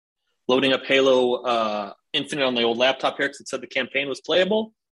loading up Halo Infinite on the old laptop here because it said the campaign was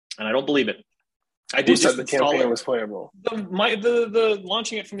playable, and I don't believe it. I did just the install campaign it. was playable. The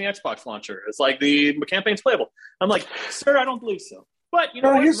launching it from the Xbox launcher. It's like the campaign's playable. I'm like, sir, I don't believe so. But you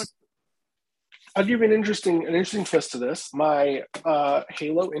know what? I'll give you an interesting twist to this. My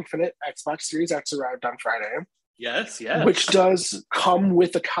Halo Infinite Xbox Series X arrived on Friday. Yes. Which does come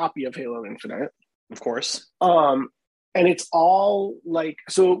with a copy of Halo Infinite. Of course. And it's all like,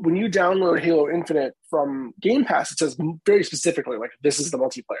 so when you download Halo Infinite from Game Pass, it says very specifically, like, this is the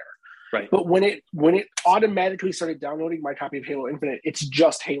multiplayer. Right. But when it automatically started downloading my copy of Halo Infinite, it's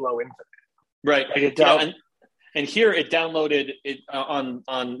just Halo Infinite. Right. Like and here it downloaded it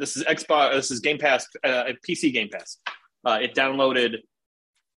on this is Xbox. This is Game Pass, PC Game Pass. It downloaded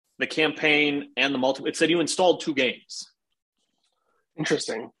the campaign and the multi. It said you installed 2 games.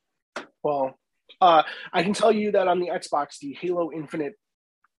 Interesting. Well, I can tell you that on the Xbox, the Halo Infinite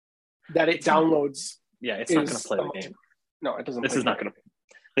that it downloads. Yeah, it's not going to play the game. No, it doesn't. This is not going to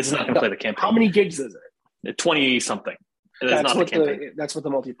play the campaign. How many gigs is it? 20 something. That's not the campaign. That's what the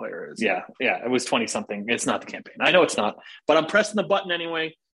multiplayer is. Yeah, it was 20 something. It's not the campaign. I know it's not, but I'm pressing the button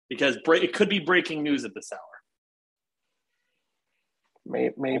anyway because it could be breaking news at this hour.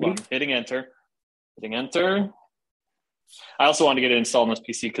 Maybe. Hitting enter. I also want to get it installed on this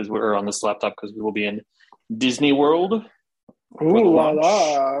PC because we're on this laptop because we will be in Disney World. Ooh la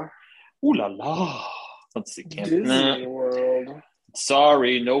la. Ooh la la. Let's see. Disney World.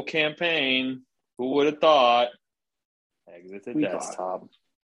 Sorry, no campaign. Who would have thought? Exit the desktop.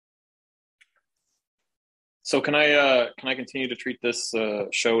 So can I continue to treat this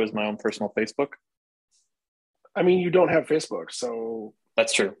show as my own personal Facebook? I mean, you don't have Facebook, so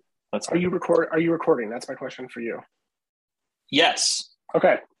that's true. Are you recording? That's my question for you. Yes.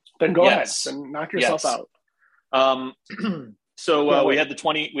 Okay. Then go ahead and knock yourself out. So we had the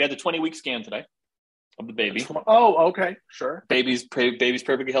 20-week scan today of the baby. Oh, okay. Sure. Baby's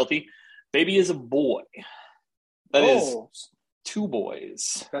perfectly healthy. Baby is a boy. That is 2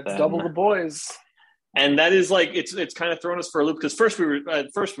 boys. That's double the boys. And that is like it's kind of thrown us for a loop because I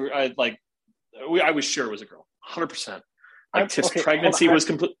was sure it was a girl, 100%. Like Tiff's pregnancy was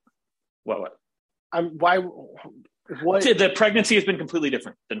complete. What? What? The pregnancy has been completely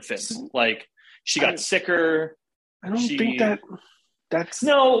different than Finn's. Like she got sicker. I don't think that's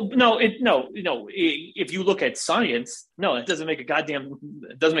no. If you look at science, no, it doesn't make a goddamn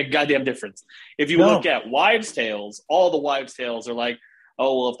difference. If you look at wives' tales, all the wives' tales are like,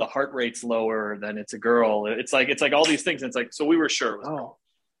 oh well, if the heart rate's lower, then it's a girl. It's like all these things. And it's like so we were sure it was a girl.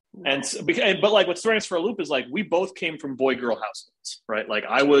 But like what's throwing us for a loop is like we both came from boy-girl households, right? Like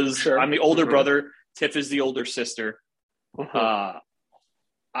I'm the older brother. Tiff is the older sister. I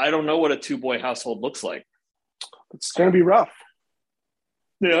don't know what a 2-boy household looks like. It's going to be rough.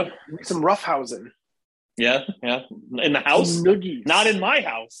 Yeah. Some rough housing. Yeah. In the house? Not in my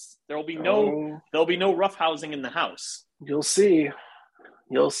house. There'll be no rough housing in the house. You'll see.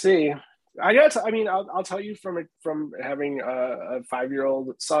 I'll tell you from having a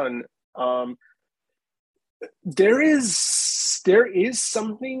 5-year-old son, there is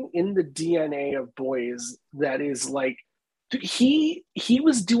something in the DNA of boys that is like he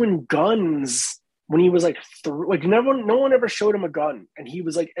was doing guns when he was like no one ever showed him a gun, and he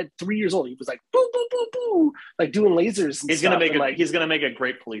was like at 3 years old he was like boo boo boo boo like doing lasers. He's gonna make a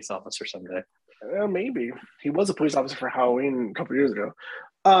great police officer someday. Maybe he was a police officer for Halloween a couple years ago.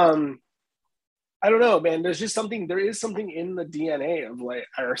 I don't know, man. There is something in the DNA of like,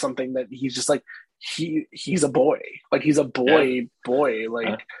 or something that he's just like, he's a boy. Like he's a boy,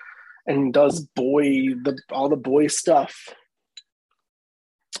 like, and does all the boy stuff.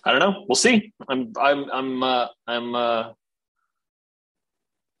 I don't know. We'll see. I'm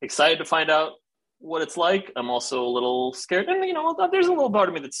excited to find out what it's like. I'm also a little scared. And, there's a little part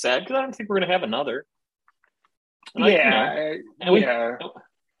of me that's sad because I don't think we're going to have another. And we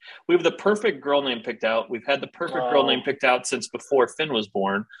have the perfect girl name picked out. We've had the perfect girl name picked out since before Finn was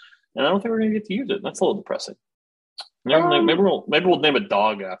born, and I don't think we're going to get to use it. That's a little depressing. Maybe we'll name a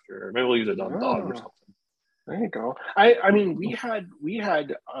dog after her. Maybe we'll use a dog or something. There you go. I mean, we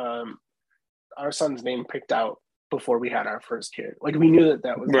had our son's name picked out before we had our first kid. Like we knew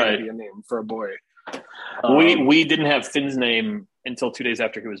that was going to be a name for a boy. We didn't have Finn's name until 2 days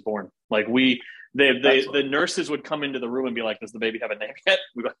after he was born. Like the nurses would come into the room and be like, "Does the baby have a name yet?"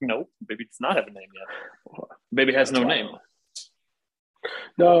 We're like, "No, baby does not have a name yet. Baby has no name."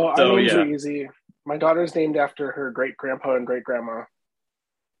 No, our names are easy. My daughter's named after her great grandpa and great grandma.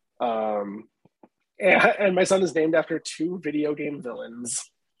 And my son is named after 2 video game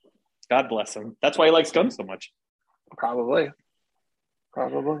villains. God bless him. That's why he likes guns so much. Probably.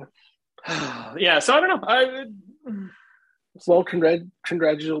 Yeah, so I don't know. Well,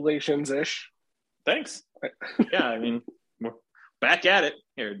 congratulations ish. Thanks. Yeah, I mean, we're back at it.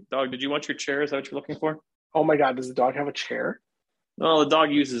 Here, dog, did you want your chair? Is that what you're looking for? Oh my God, does the dog have a chair? Well, the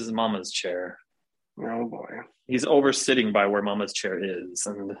dog uses his mama's chair. Oh boy. He's over sitting by where mama's chair is.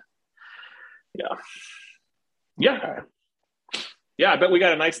 And yeah. Yeah. Okay. Yeah, I bet we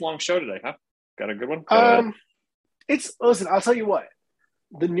got a nice long show today, huh? Got a good one? Listen, I'll tell you what.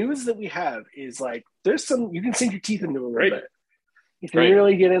 The news that we have is like there's some you can sink your teeth into a little bit. You can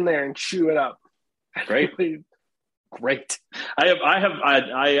really get in there and chew it up. Great. Great.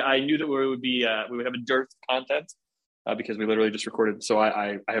 I knew that we would have a dearth of content because we literally just recorded. So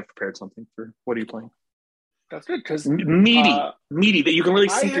I have prepared something for what are you playing? That's good because meaty that you can really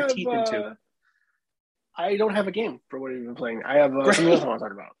sink your teeth into. I don't have a game for what you've been playing. I have something else I want to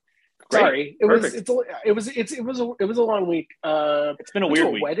talk about. Great. Sorry, it was a long week. It's been a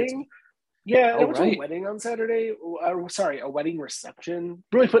weird week. Wedding. Yeah, it was a wedding on Saturday. A wedding reception.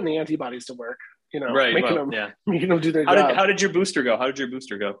 Really putting the antibodies to work. You know, making them do their job. How did your booster go?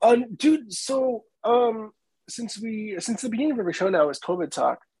 Dude, so since the beginning of every show now is COVID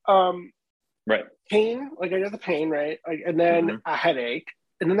talk. Right. Pain, like I got the pain, right? And then a headache,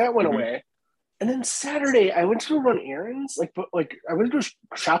 and then that went away. And then Saturday, I went to run errands, I went to go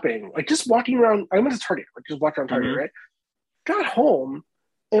shopping, like just walking around. I went to Target, like just walking around Target, right? Got home,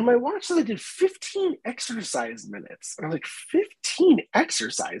 and my watch said I did 15 exercise minutes. And I'm like, 15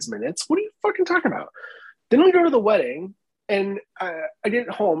 exercise minutes? What are you fucking talking about? Then we go to the wedding, and I get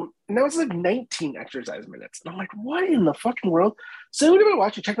home, and now it's like 19 exercise minutes. And I'm like, what in the fucking world? So I look at my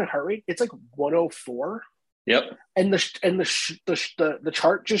watch and check my heart rate. It's like 104. Yep. And the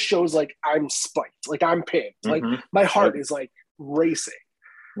chart just shows like I'm spiked, like I'm pinned, like my heart is like racing.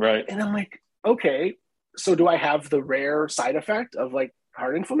 Right. And I'm like, okay, so do I have the rare side effect of like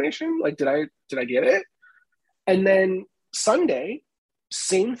heart inflammation? Like, did I get it? And then Sunday,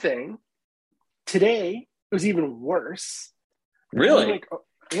 same thing. Today it was even worse. Really?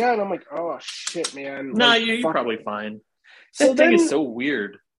 And I'm like, oh shit, man. Nah, like, you're probably fine. That thing is so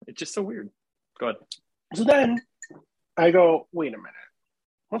weird. It's just so weird. Go ahead. So then I go, wait a minute,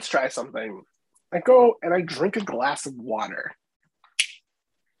 let's try something. I go and I drink a glass of water.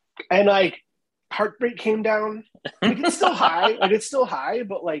 And like heart rate came down. Like it's still high,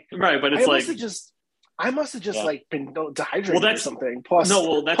 but like right, but it's I must have just like been dehydrated or something. Plus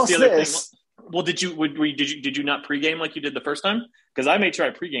that's the other thing. Well, did you not pregame like you did the first time? Because I made sure I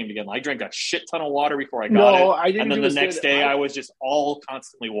pregamed again. I drank a shit ton of water before I got it. I didn't. And then the next day I was just all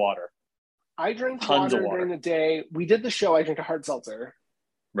constantly water. I drank water during the day. We did the show. I drank a hard seltzer.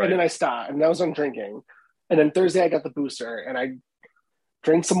 Right. And then I stopped. And that was on drinking. And then Thursday I got the booster. And I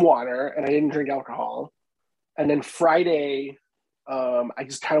drank some water. And I didn't drink alcohol. And then Friday, I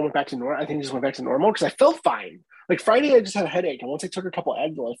just kind of went back to normal. I think I just went back to normal because I felt fine. Like Friday, I just had a headache. And once I took a couple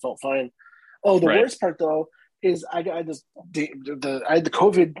Advil, I felt fine. Oh, the worst part, though, is I had the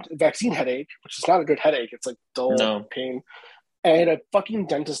COVID vaccine headache, which is not a good headache. It's like dull pain. And I had a fucking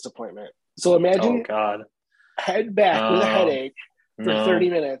dentist appointment. So imagine head back with a headache for 30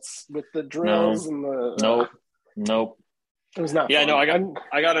 minutes with the drills and the... Nope. It was not fun. No, I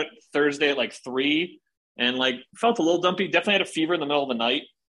got it Thursday at like 3 and like felt a little dumpy. Definitely had a fever in the middle of the night.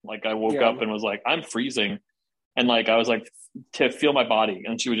 Like I woke up and was like, I'm freezing. And like I was like, to feel my body.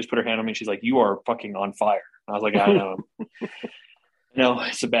 And she would just put her hand on me. And she's like, you are fucking on fire. And I was like, I know. No,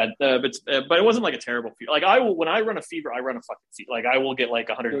 it's a bad, but it wasn't like a terrible fever. Like when I run a fever, I run a fucking fever. Like I will get like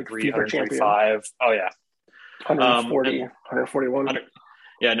 103, 135. Oh yeah. 140, 141.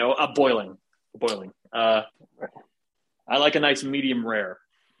 Yeah, no, boiling. I like a nice medium rare,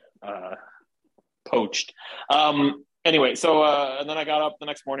 poached. Anyway, so, and then I got up the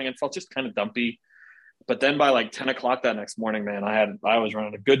next morning and felt just kind of dumpy. But then by like 10 o'clock that next morning, man, I was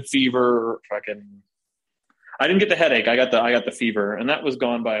running a good fever, I didn't get the headache. I got the fever, and that was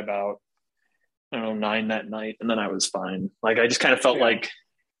gone by about 9 that night, and then I was fine. Like I just kind of felt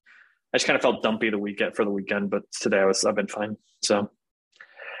dumpy for the weekend, but today I've been fine. So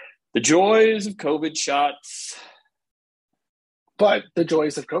the joys of COVID shots. But the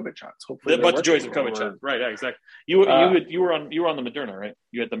joys of COVID shots. Hopefully, the joys of COVID shots. Right? Yeah, exactly. You were on the Moderna, right?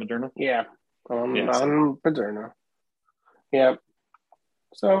 You had the Moderna. Yeah, on Moderna. Yeah.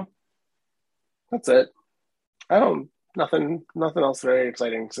 So that's it. Nothing else very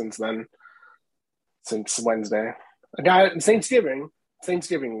exciting since then. Since Wednesday, I got Thanksgiving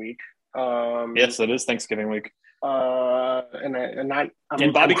week. Yes, it is Thanksgiving week. And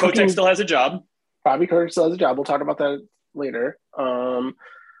Bobby Kotick still has a job. Bobby Kotick still has a job. We'll talk about that later.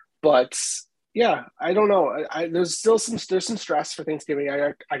 But Yeah, I don't know. There's still some stress for Thanksgiving.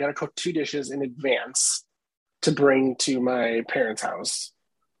 I got to cook 2 dishes in advance to bring to my parents' house.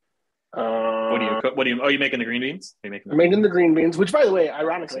 What do you Uh, cook? What do you? Oh, you making the green beans? Are you making I'm the? making the green beans, which, by the way,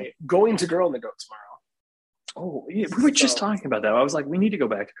 ironically, going to Girl and the Goat Oh, yeah, we were just tomorrow. So talking about that. I was like, we need to go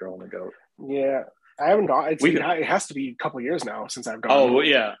back to Girl and the Goat. yeah, I haven't gone. We could. It has to be a couple years now since I've gone. Oh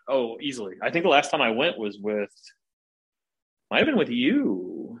yeah. Oh, easily. I think the last time I went was with. Might have been with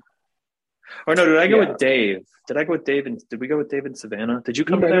you. Or no, did I go Yeah, with Dave? Did I go with Dave? And did we go with Dave and Savannah? Did you you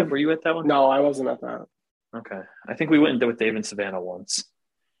come to might that? have. Were you at that one? No, I wasn't at that. Okay. I think we went with Dave and Savannah once.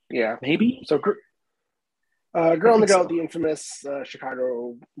 Yeah. Maybe. So, I Girl on the think Goat, so. the infamous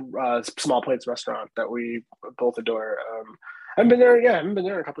Chicago small plates restaurant that we both adore. I haven't been there. Yeah, I haven't been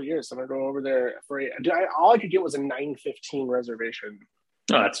there in a couple of years. So I'm gonna go over there for all I could get was a 9:15 reservation,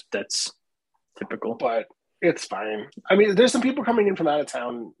 Oh, that's typical. but it's fine. I mean, there's some people coming in from out of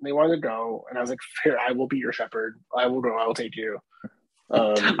town. They wanted to go, and I was like, "Fair, I will be your shepherd. I will go. I will take you."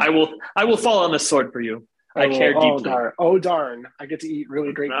 I will. I will fall on the sword for you. I care Oh deeply. darn! Oh darn! I get to eat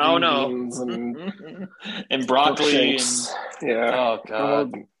really great Oh green no. beans and And broccoli and yeah. oh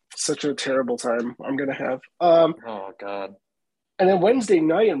god. Such a terrible time I'm gonna have. Oh god. And then Wednesday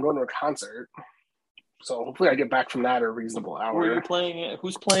night, I'm going to a concert. So hopefully I get back from that at a reasonable Who are you hour. playing?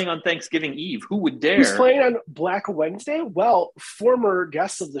 Who's playing on Thanksgiving Eve? Who would dare? Who's playing on Black Wednesday? Well, former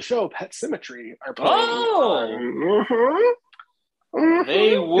guests of the show, Pet Symmetry, are playing on.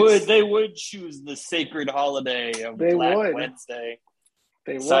 They would choose the sacred holiday of They Black would. Wednesday.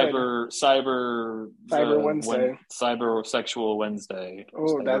 They would. Cyber Wednesday. Cyber sexual Wednesday. Oh,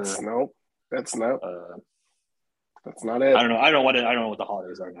 Cyber, that's nope. That's nope. uh, That's not it. I don't know. I don't know what the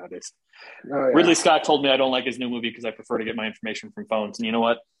holidays are nowadays. Oh, yeah. Ridley Scott told me I don't like his new movie because I prefer to get my information from phones. And you know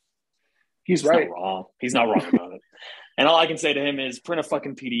what? He's right. Not wrong. He's not wrong about it. And all I can say to him is print a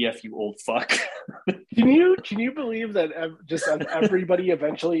fucking PDF, you old fuck. Can you believe that just on everybody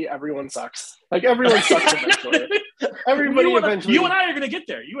eventually everyone sucks? Like everyone sucks eventually. Everybody eventually. You and I are going to get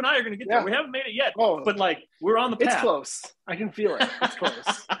there. Yeah. there. We haven't made it yet. Oh, but like we're on the path. It's close. I can feel it. It's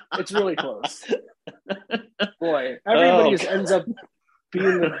close. It's really close. Boy, everybody just ends up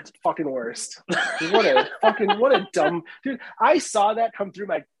being the fucking worst. What a dumb dude. I saw that come through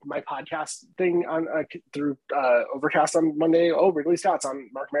my podcast thing on through Overcast on Monday. Oh, Ridley Scott's on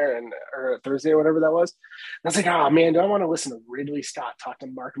Mark Maron or Thursday or whatever that was. And I was like, oh man, do I want to listen to Ridley Scott talk to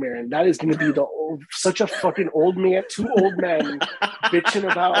Mark Maron? That is going to be such a fucking old man, two old men bitching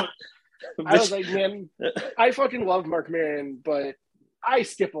about. I was like, man, I fucking love Mark Maron, but I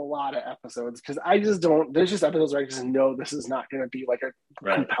skip a lot of episodes because I just don't. There's just episodes where I just know this is not going to be like a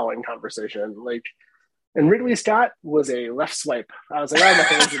compelling conversation. Like, and Ridley Scott was a left swipe. I was like, I'm not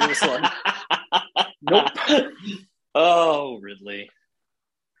going to do this one. Nope. Oh, Ridley.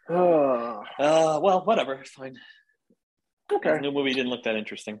 Oh. Well, whatever. Fine. Okay. His new movie didn't look that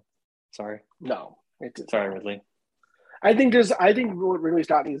interesting. Sorry. No, it didn't. Sorry, Ridley. I think what Ridley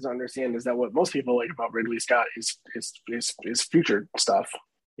Scott needs to understand is that what most people like about Ridley Scott is future stuff.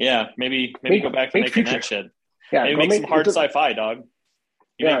 Yeah, maybe go back to making that shit. Yeah, maybe make some hard sci-fi, dog.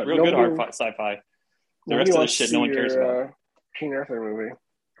 You make real good hard sci-fi. The rest of the shit no one cares about. King Arthur movie.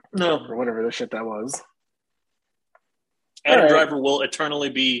 No. Or whatever the shit that was. Adam Driver will eternally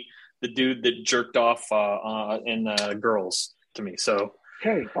be the dude that jerked off in Girls to me, so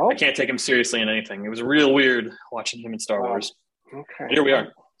okay, well, I can't take him seriously in anything. It was real weird watching him in Star Wars. Okay. But here we are.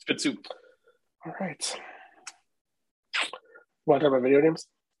 It's good soup. All right. Want to talk about video games?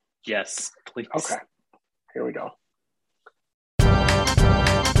 Yes, please. Okay. Here we go.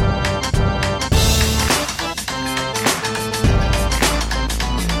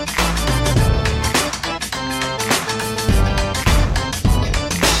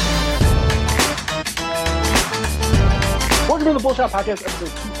 Welcome to the Bullshot Podcast,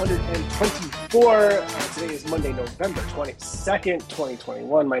 episode 224. Today is Monday, November 22nd,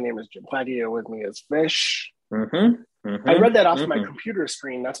 2021. My name is Jim Plagia. With me is Fish. I read that off my computer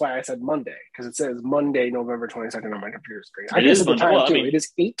screen. That's why I said Monday, because it says Monday, November 22nd on my computer screen. I guess at the time, too. It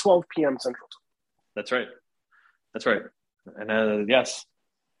is 8:12 p.m. Central Time. That's right. And yes.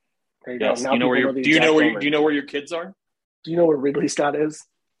 There you go. Now do you know where your kids are? Do you know where Ridley Scott is?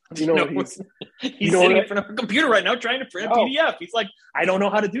 Do you know what he's sitting in front of a computer right now trying to print a PDF. He's like, I don't know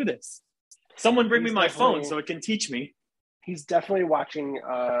how to do this. Someone bring me my phone so it can teach me. He's definitely watching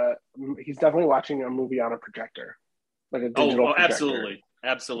a movie on a projector. Like a digital projector.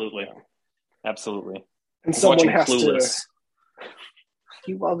 Absolutely. And he's someone has Clueless. to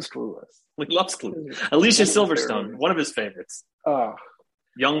He loves Clueless. He loves Clueless. Alicia Silverstone, one of his favorites.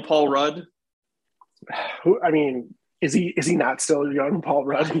 Young Paul Rudd. Is he not still young Paul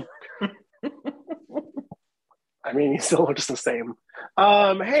Rudd? I mean, he still looks the same.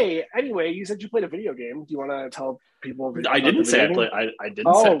 Hey, anyway, you said you played a video game. Do you want to tell people I about didn't the say video I game? play. I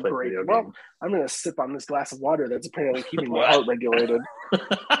didn't say I played a Great. video Well, game. I'm going to sip on this glass of water that's apparently keeping my heart regulated.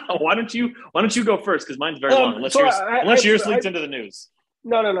 Why don't you go first? Because mine's very long. Unless yours leaks into the news.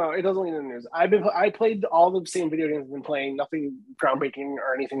 No. It doesn't leak into the news. I played all the same video games I've been playing. Nothing groundbreaking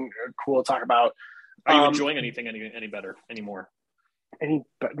or anything cool to talk about. Are you enjoying anything any better anymore?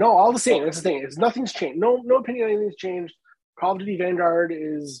 No, all the same. That's the thing. Nothing's changed. No opinion on anything's changed. Call of Duty Vanguard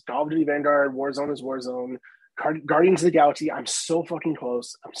is Call of Duty Vanguard. Warzone is Warzone. Guardians of the Galaxy. I'm so fucking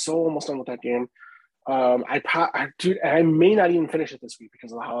close. I'm so almost done with that game. I may not even finish it this week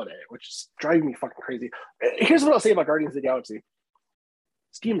because of the holiday, which is driving me fucking crazy. Here's what I'll say about Guardians of the Galaxy.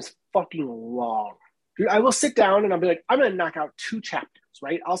 This game is fucking long. Dude, I will sit down and I'll be like, I'm gonna knock out 2 chapters,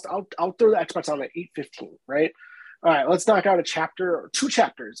 right? I'll throw the Xbox on at 8:15, right? All right, let's knock out a chapter or 2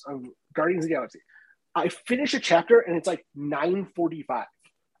 chapters of Guardians of the Galaxy. I finish a chapter and it's like 9:45. I'm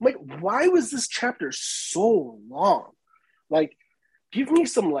like, why was this chapter so long? Like, give me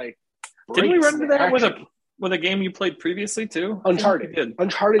some like. Didn't we run into that with a game you played previously too? Uncharted.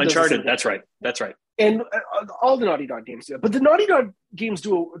 Uncharted. That's right. And all the Naughty Dog games do it. But the Naughty Dog games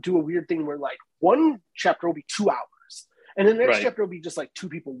do a weird thing where like one chapter will be 2 hours. And then the next chapter will be just like 2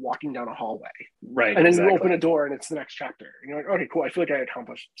 people walking down a hallway. Right. And then you open a door and it's the next chapter. And you're like, okay, cool. I feel like I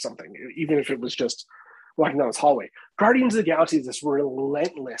accomplished something, even if it was just walking down this hallway. Guardians of the Galaxy is this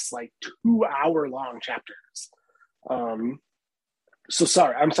relentless, like 2-hour long chapters. So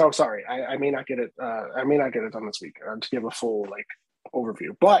sorry. I'm so sorry. I may not get it. I may not get it done this week to give a full like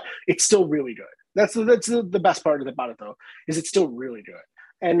overview, but it's still really good. That's the best part about it though, is it's still really good.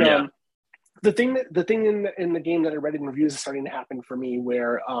 And the thing in the game that I read in reviews is starting to happen for me,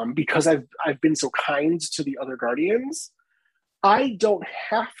 where because I've been so kind to the other Guardians, I don't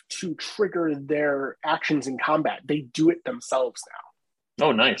have to trigger their actions in combat. They do it themselves now.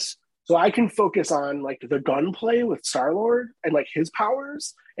 Oh, nice. So I can focus on like the gunplay with Star-Lord and like his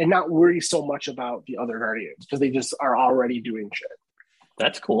powers and not worry so much about the other Guardians because they just are already doing shit.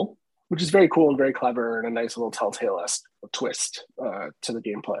 That's cool. Which is very cool and very clever and a nice little Telltale-esque twist to the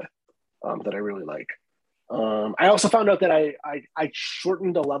gameplay that I really like. I also found out that I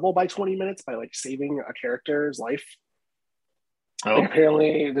shortened a level by 20 minutes by like saving a character's life. Oh. Like,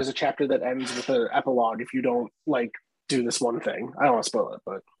 apparently there's a chapter that ends with an epilogue if you don't like do this one thing. I don't want to spoil it,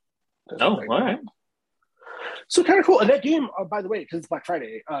 but all right. So kind of cool. And that game, by the way, because it's Black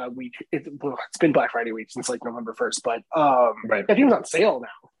Friday week, it's been Black Friday week since like November 1st, but that game's on sale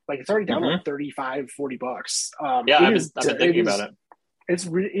now. Like it's already down like $35-$40. I've been thinking about it. It's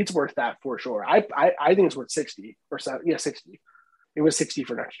worth that for sure. I think it's worth 60 or 70. Yeah, 60. It was 60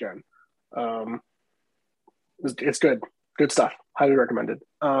 for next gen. It's good stuff. Highly recommended.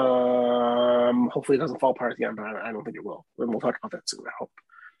 Hopefully it doesn't fall apart again, but I don't think it will. We'll talk about that soon, I hope.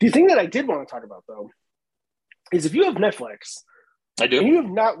 The thing that I did want to talk about though is if you have Netflix, I do, and you have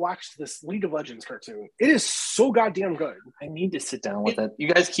not watched this League of Legends cartoon, it is so goddamn good. I need to sit down with it. You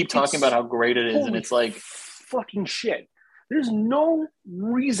guys keep talking about how great it is, and it's like fucking shit. There's no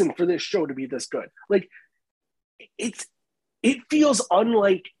reason for this show to be this good. Like it feels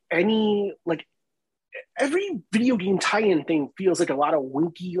unlike any like every video game tie-in thing feels like a lot of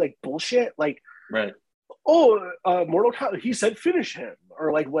winky like bullshit. Like right. Mortal Kombat, he said finish him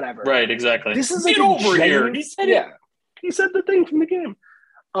or like whatever. Right, exactly. This is like get over here. He said it. He said the thing from the game.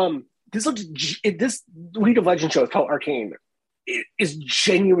 This League of Legends show is called Arcane. It is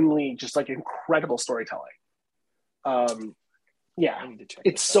genuinely just like incredible storytelling.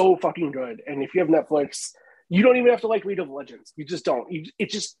 It's so fucking good. And if you have Netflix, you don't even have to like League of Legends. You just don't.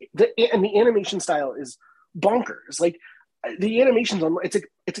 The animation style is bonkers. Like the animations on it's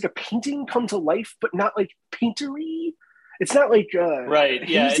like a painting come to life, but not like paintery. It's not like right.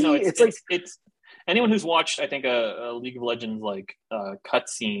 hazy. Yeah, no, it's anyone who's watched, I think, a League of Legends like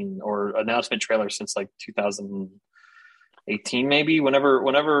cutscene or announcement trailer since like 2018, maybe whenever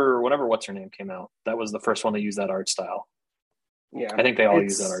what's her name came out. That was the first one to use that art style. Yeah, I think they all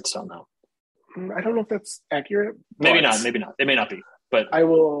use that art style now. I don't know if that's accurate. Maybe not. Maybe not. It may not be. But I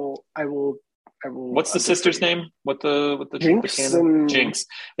will. What's the sister's name? What the Jinx? Jinx.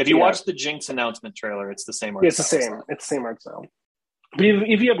 If you watch the Jinx announcement trailer, it's the same art. It's the same. It's the same art style. But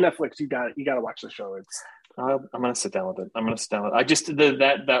if you have Netflix, you got to watch the show. It's. I'm gonna sit down with it. I just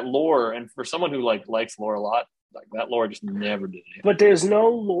that lore, and for someone who likes lore a lot, like that lore just never did anything. But there's no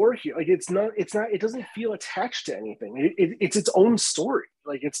lore here. Like it's not. It doesn't feel attached to anything. It's its own story.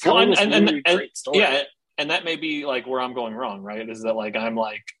 Like it's telling really great story. Yeah, and that may be like where I'm going wrong. Right? Is that like I'm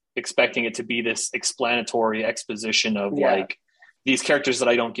like expecting it to be this explanatory exposition of like these characters that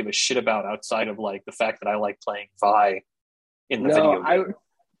I don't give a shit about outside of like the fact that I like playing Vi in the video game.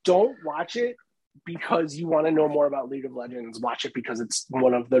 Don't watch it because you want to know more about League of Legends. Watch it because it's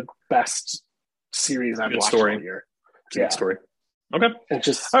one of the best series I've watched all year. It's a good story. Okay. It's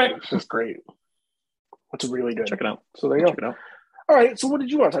just, all right. It's just great. It's really good. Check it out. So there you go. Check it out. All right. So what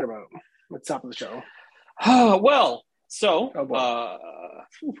did you want to talk about at the top of the show?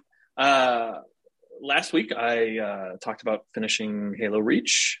 Last week I talked about finishing Halo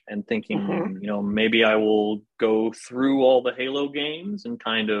Reach and thinking, maybe I will go through all the Halo games and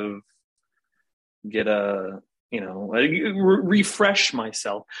kind of get refresh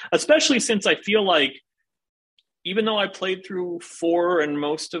myself, especially since I feel like even though I played through 4 and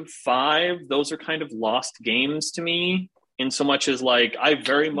most of 5, those are kind of lost games to me in so much as like I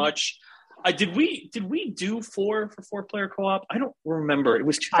very much did we do 4 for 4-player co-op? I don't remember. It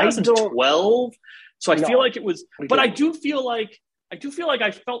was 2012. So I feel like it was, but I do feel like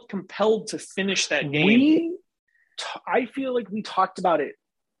I felt compelled to finish that game. I feel like we talked about it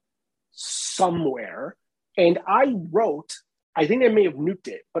somewhere, and I think I may have nuked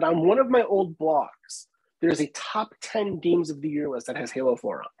it, but on one of my old blogs, there's a top 10 games of the year list that has Halo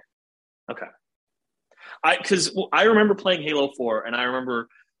 4 on it. Okay. Because I remember playing Halo 4, and I remember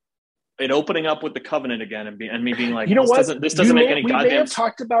it opening up with the Covenant again, and me being like, this doesn't make any goddamn. We may have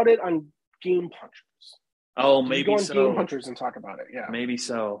talked about it on Game Punchers. Oh, maybe so. Game Punchers and talk about it. Yeah, maybe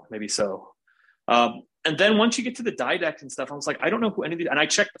so. And then once you get to the didact and stuff, I was like, I don't know who any of these, and I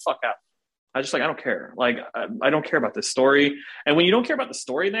checked the fuck out. I was just like, I don't care. Like, I don't care about this story. And when you don't care about the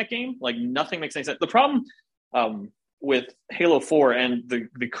story in that game, like nothing makes any sense. The problem with Halo 4 and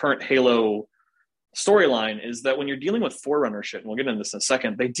the current Halo storyline is that when you're dealing with Forerunner shit, and we'll get into this in a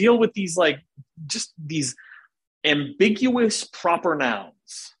second, they deal with these like just these ambiguous proper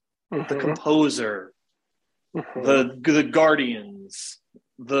nouns. The composer, the guardians,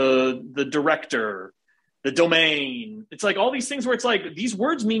 the director, the domain. It's like all these things where it's like these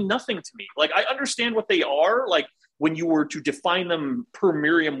words mean nothing to me. Like I understand what they are, like when you were to define them per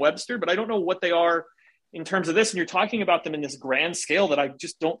Merriam-Webster, but I don't know what they are in terms of this. And you're talking about them in this grand scale that I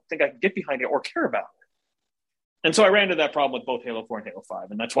just don't think I can get behind it or care about. And so I ran into that problem with both Halo 4 and Halo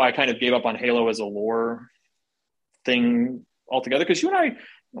 5. And that's why I kind of gave up on Halo as a lore thing altogether. Because you and I,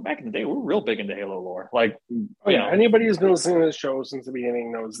 back in the day, we were real big into Halo lore. Like, anybody who's been listening to this show since the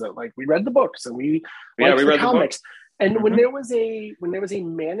beginning knows that like we read the books and we read the comics. And when there was a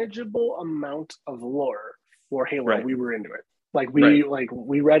manageable amount of lore for Halo, we were into it. Like we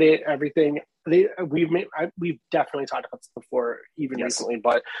read it, everything. We've definitely talked about this before, even recently,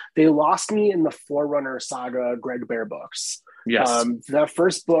 but they lost me in the Forerunner Saga Greg Bear books. Yes, the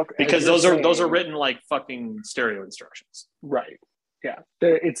first book, because those are written like fucking stereo instructions, right? Yeah,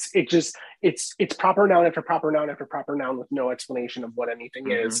 it's proper noun after proper noun after proper noun with no explanation of what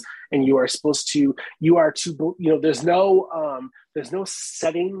anything is, and there's no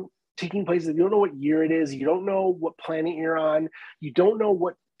setting taking place. You don't know what year it is. You don't know what planet you're on. You don't know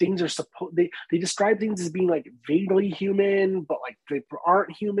what things are supposed. They describe things as being like vaguely human, but like they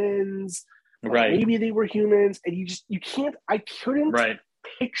aren't humans. Right? Maybe they were humans, and you can't. I couldn't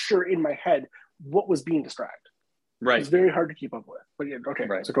picture in my head what was being described. Right. It's very hard to keep up with. But yeah, okay.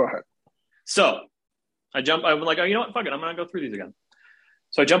 Right. So go ahead. So I'm like, oh, you know what? Fuck it. I'm going to go through these again.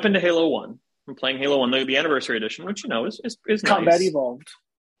 So I jump into Halo 1. I'm playing Halo 1, the Anniversary Edition, which, is Combat nice. Evolved.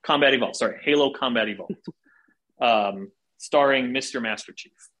 Combat Evolved. Sorry. Halo Combat Evolved. Starring Mr. Master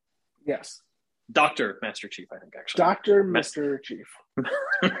Chief. Yes. Dr. Master Chief, I think, actually. Dr. Mr. Chief.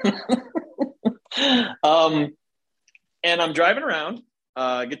 And I'm driving around.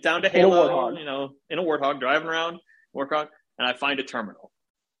 Get down to Halo, in a Warthog, driving around Warthog, and I find a terminal.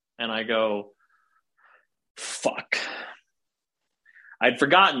 And I go, fuck. I'd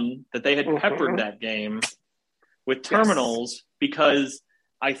forgotten that they had peppered that game with terminals because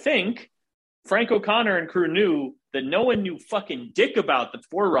I think Frank O'Connor and crew knew that no one knew fucking dick about the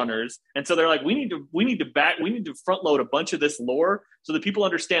Forerunners. And so they're like, we need to front load a bunch of this lore so that people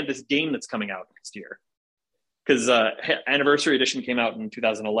understand this game that's coming out next year. Because Anniversary Edition came out in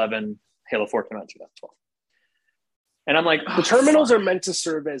 2011, Halo 4 came out in 2012. And I'm like, the terminals are meant to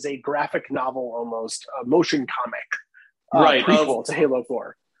serve as a graphic novel, almost a motion comic, prequel to Halo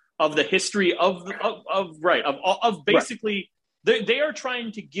 4 of the history of basically they are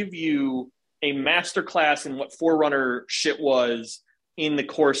trying to give you a masterclass in what Forerunner shit was in the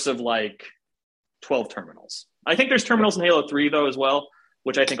course of like 12 terminals. I think there's terminals in Halo 3 though as well,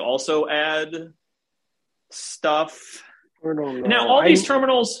 which I think also add stuff. Now, all these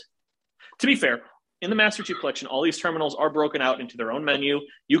terminals, to be fair, in the Master Chief Collection, all these terminals are broken out into their own menu.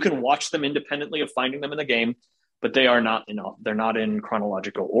 You can watch them independently of finding them in the game. but they are not, they're not in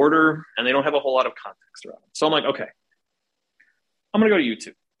chronological order, and they don't have a whole lot of context around them. So I'm like, okay, I'm going to go to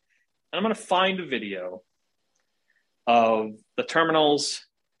YouTube, and I'm going to find a video of the terminals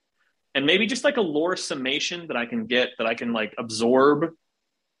and maybe just like a lore summation that I can get, that I can like absorb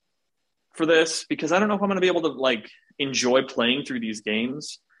for this, because I don't know if I'm going to be able to like enjoy playing through these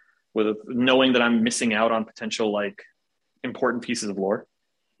games with knowing that I'm missing out on potential like important pieces of lore.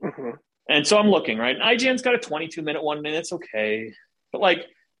 Mm-hmm. And so I'm looking, right? And IGN's got a 22-minute one, and it's okay. But like,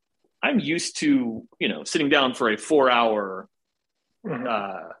 I'm used to, sitting down for a 4-hour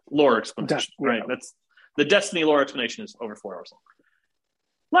lore explanation, right? That's the Destiny lore explanation is over 4 hours long.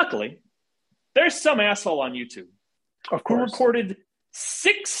 Luckily, there's some asshole on YouTube who recorded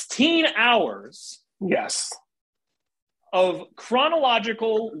 16 hours of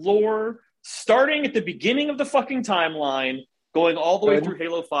chronological lore, starting at the beginning of the fucking timeline, going all the way through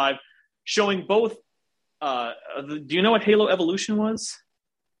Halo 5, showing both. Do you know what Halo Evolution was?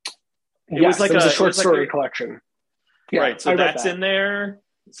 It was a short story collection. Yeah, right, so that's in there.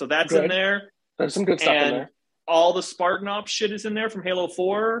 So that's in there. There's some good stuff in there. All the Spartan Ops shit is in there from Halo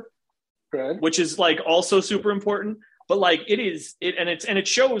 4, which is like also super important. But like it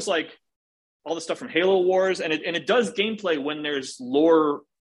shows like all the stuff from Halo Wars, and it does gameplay when there's lore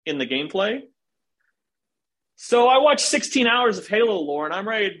in the gameplay. So I watched 16 hours of Halo lore, and I'm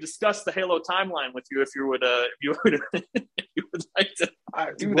ready to discuss the Halo timeline with you if you would like to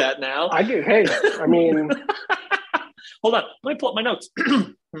do that now. I do. Hey, I mean, hold on, let me pull up my notes.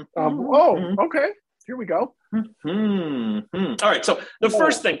 Okay. Here we go. All right. So the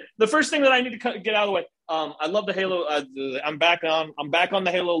first thing that I need to get out of the way. I love the Halo. I'm back on the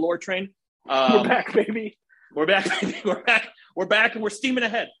Halo lore train. We're back, baby. We're back, and we're steaming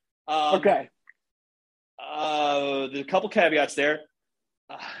ahead. Okay. There's a couple caveats there.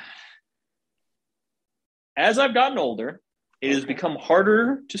 As I've gotten older, it has become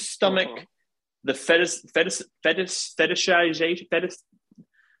harder to stomach the fetishization.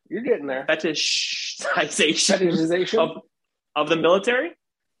 You're getting there. Fetishization of the military.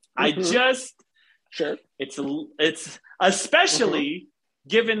 I just it's especially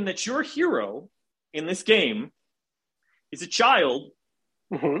given that your hero in this game is a child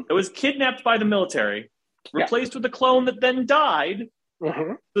that was kidnapped by the military, replaced with a clone that then died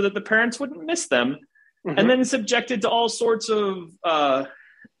so that the parents wouldn't miss them, and then subjected to all sorts of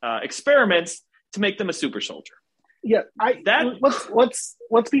experiments to make them a super soldier. Yeah, let's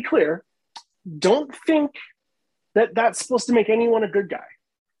be clear. Don't think that that's supposed to make anyone a good guy.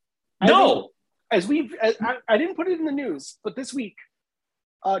 No. I didn't put it in the news, but this week,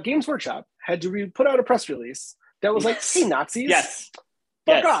 Games Workshop had to put out a press release that was like, "Hey, Nazis,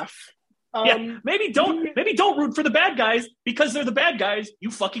 fuck off." Maybe don't root for the bad guys because they're the bad guys.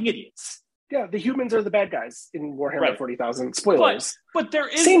 You fucking idiots. Yeah, the humans are the bad guys in Warhammer 40,000. Spoilers. But there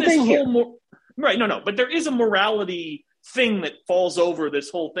is same this thing here. Right? No. But there is a morality thing that falls over this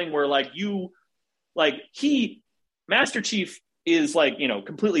whole thing where Master Chief is like,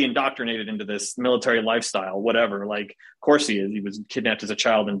 completely indoctrinated into this military lifestyle, whatever. Like, of course he is. He was kidnapped as a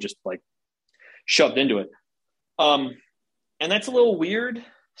child and just like shoved into it. And that's a little weird.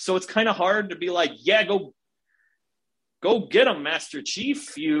 So it's kind of hard to be like, yeah, go get him, Master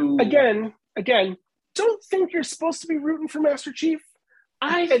Chief. You again, don't think you're supposed to be rooting for Master Chief.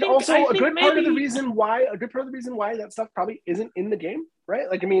 A good part of the reason why that stuff probably isn't in the game, right?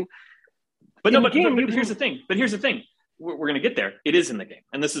 Like, I mean, but here's the thing. We're going to get there. It is in the game.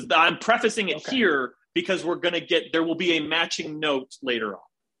 And I'm prefacing it here because there will be a matching note later on.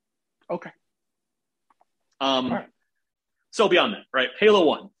 Okay. Right. So beyond that, right? Halo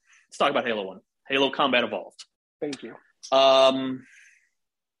 1. Let's talk about Halo 1. Halo Combat Evolved. Thank you. I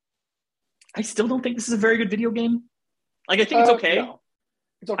still don't think this is a very good video game. Like, I think it's okay. No.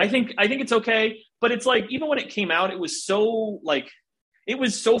 It's okay. I think it's okay, but it's like, even when it came out, it was so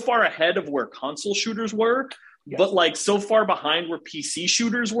far ahead of where console shooters were, but like so far behind where PC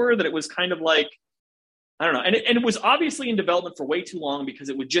shooters were that it was kind of like, I don't know. And it was obviously in development for way too long because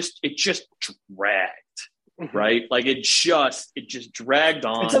it just dragged, right? Like it just dragged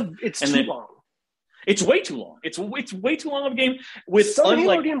on. It's too long. It's way too long. It's way too long of a game. With some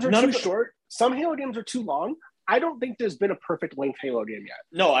Halo games are too short. Some Halo games are too long. I don't think there's been a perfect length Halo game yet.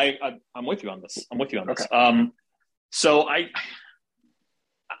 No, I'm with you on this. Okay. So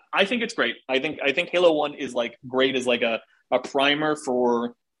I think it's great. I think Halo 1 is like great as like a primer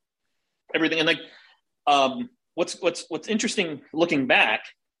for everything. And like what's interesting looking back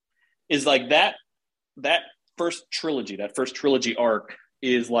is like that first trilogy arc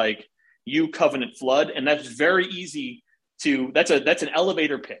is like you Covenant Flood, and that's very easy that's an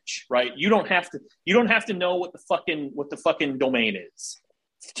elevator pitch, right? You don't have to know what the fucking domain is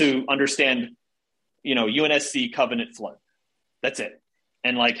to understand, UNSC Covenant Flood. That's it.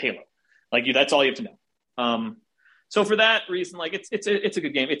 And like Halo, that's all you have to know. So for that reason, it's a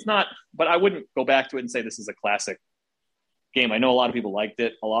good game. It's not, but I wouldn't go back to it and say this is a classic game. I know a lot of people liked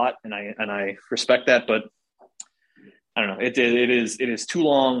it a lot, and I respect that, but I don't know. It is too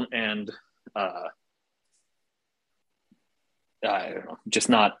long, and I don't know. Just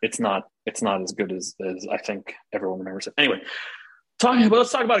not. It's not as good as I think everyone remembers it. Anyway,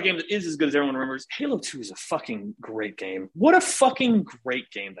 let's talk about a game that is as good as everyone remembers. Halo 2 is a fucking great game. What a fucking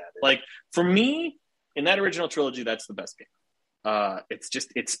great game that is. For me, in that original trilogy, that's the best game.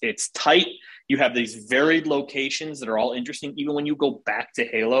 It's tight. You have these varied locations that are all interesting. Even when you go back to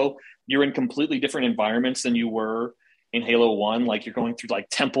Halo, you're in completely different environments than you were in Halo 1. You're going through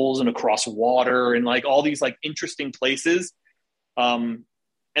temples and across water and all these interesting places. And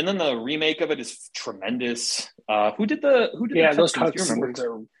then the remake of it is tremendous. Who did those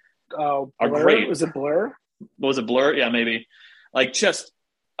cutscenes are great. Was it Blur? Was it Blur? Yeah, maybe. That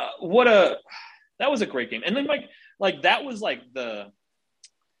was a great game. And then that was the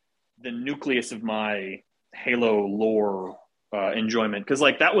nucleus of my Halo lore enjoyment, because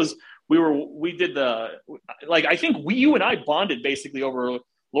that was we did the I think you and I bonded basically over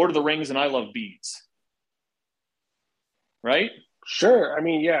Lord of the Rings and I Love Bees, right? Sure. I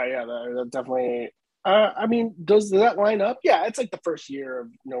mean, yeah, that definitely. I mean, does that line up? Yeah, it's the first year of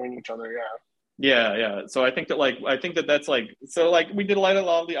knowing each other. Yeah. Yeah. So I think that that's we did a lot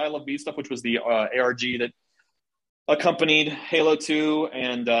of the I Love Bees stuff, which was the ARG that accompanied Halo 2,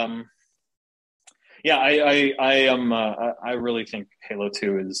 and I really think Halo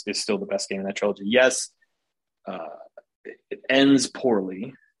 2 is still the best game in that trilogy. Yes, it ends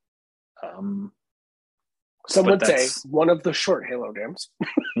poorly. Some would say one of the short Halo games.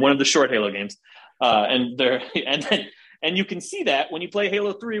 One of the short Halo games. And you can see that when you play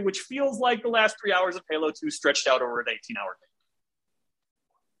Halo 3, which feels like the last 3 hours of Halo 2 stretched out over an 18-hour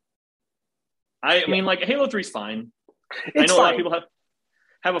game. I mean, Halo 3 is fine. I know a lot of people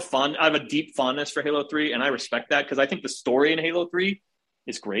have a deep fondness for Halo 3, and I respect that, because I think the story in Halo 3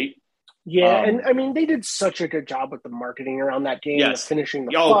 is great. Yeah, and I mean, they did such a good job with the marketing around that game, finishing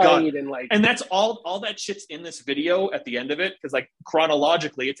the fight, God. And that's all that shit's in this video at the end of it, because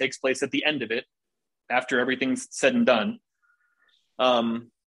chronologically it takes place at the end of it, after everything's said and done.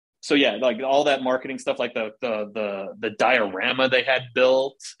 So yeah, all that marketing stuff, the diorama they had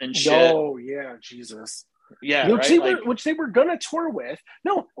built and shit. Oh yeah, Jesus. Yeah, which they were gonna tour with.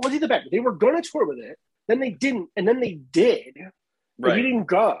 No, let's take the back. They were gonna tour with it, then they didn't, and then they did. But we didn't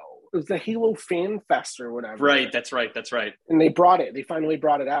go. It was the Halo Fan Fest or whatever. Right, that's right. And they brought it. They finally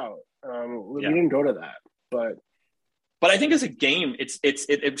brought it out. We didn't go to that, but I think as a game,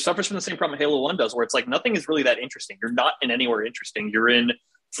 it suffers from the same problem Halo 1 does, where it's nothing is really that interesting. You're not in anywhere interesting. You're in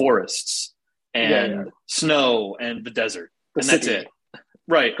forests and snow and the desert, and that's it.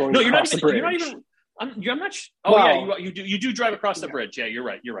 Right? No, you're not even. I'm not. You do drive across the bridge. Yeah, you're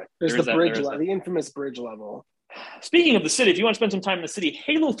right. There's the bridge level, the infamous bridge level. Speaking of the city, if you want to spend some time in the city,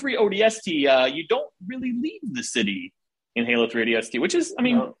 Halo 3 ODST, you don't really leave the city in Halo 3 ODST, which is, I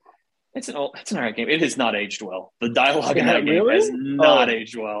mean, it's an all right game. It has not aged well. The dialogue in that game has not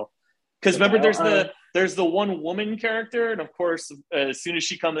aged well. Because remember, there's the one woman character, and of course, as soon as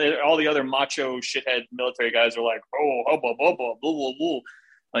she comes, all the other macho shithead military guys are like, oh, hubba bubba, blah blah blah,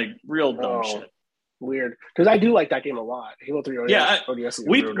 real dumb shit. Weird, because I do like that game a lot. Halo 3 ODST.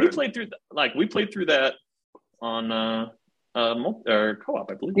 We played through that on or co-op,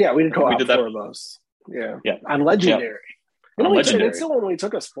 I believe. Yeah, we did co-op. We did that. 4 of us. Yeah. On Legendary. It still only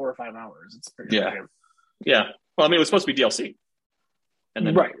took us 4 or 5 hours. It's pretty good game. Yeah. Well, I mean, it was supposed to be DLC, and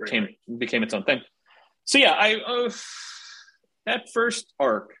then became its own thing. So yeah, that first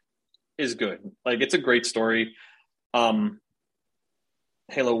arc is good. It's a great story.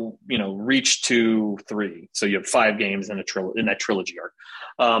 Halo, reached 2, 3, so you have 5 games in that trilogy arc.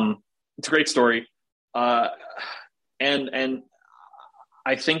 It's a great story. And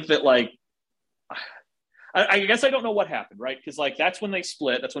I think that I guess I don't know what happened, right? Because that's when they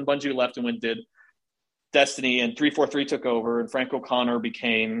split. That's when Bungie left and did Destiny, and 343 took over, and Frank O'Connor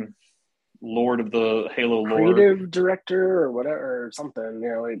became Lord of the Halo lore, creative director or whatever, or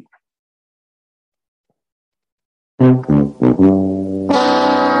something.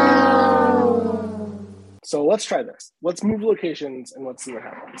 So let's try this. Let's move locations and let's see what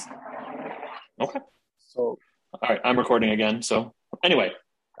happens. Okay. So, all right, I'm recording again. So, anyway,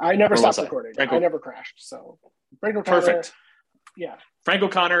 I never stopped recording. I never crashed. So, Frank O'Connor. Perfect. Yeah. Frank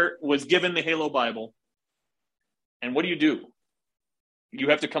O'Connor was given the Halo Bible And what do? You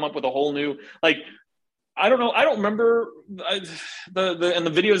have to come up with a whole new, like, I don't know. I don't remember and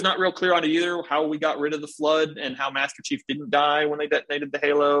the video is not real clear on it either, how we got rid of the flood and how Master Chief didn't die when they detonated the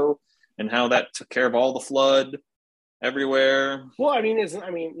Halo and how that took care of all the flood everywhere. Well,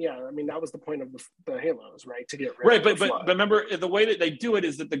 that was the point of the Halos, right? To get rid right, of but the flood. but remember the way that they do it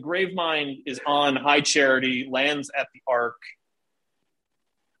is that the Gravemind is on High Charity, lands at the Ark,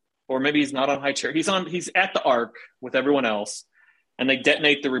 or maybe he's not on High Charity. He's at the Ark with everyone else, and they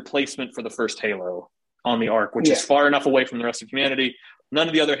detonate the replacement for the first Halo on the Ark, which is far enough away from the rest of humanity. None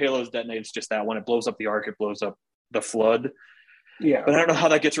of the other Halos detonate. It's just that when it blows up the Ark, it blows up the flood. Yeah. But I don't know how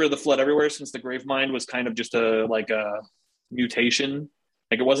that gets rid of the flood everywhere, since the Gravemind was kind of just a mutation.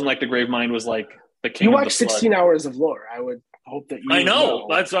 Like, it wasn't like the Gravemind was like the king. You watch 16 hours of lore. I would hope that you I know.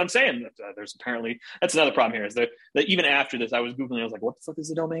 That's what I'm saying. There's apparently, that's another problem here, is that even after this, I was Googling, I was like, what the fuck is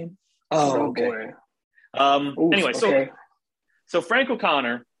the domain? Oh okay. Boy. Anyway, so Frank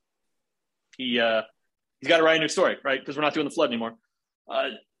O'Connor, he's got to write a new story, right? Because we're not doing the flood anymore.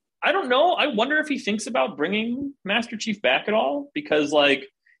 I don't know. I wonder if he thinks about bringing Master Chief back at all, because like,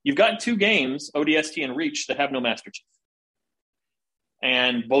 you've got 2 games, ODST and Reach, that have no Master Chief,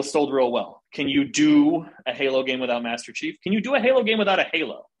 and both sold real well. Can you do a Halo game without Master Chief? Can you do a Halo game without a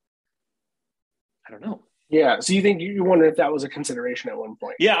Halo? I don't know. Yeah. So you think, you wonder if that was a consideration at one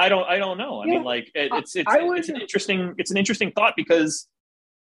point? Yeah, I don't know. I mean, like, it's an interesting thought, because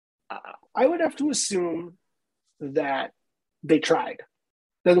I would have to assume that they tried.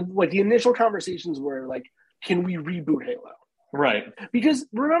 Like, the initial conversations were like, can we reboot Halo? Right. Because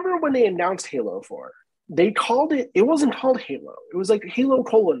remember when they announced Halo 4, they called it wasn't called Halo. It was like Halo :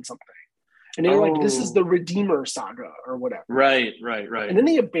 something. And they were like, this is the Redeemer saga or whatever. Right. And then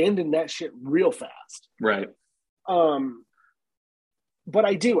they abandoned that shit real fast. Right. But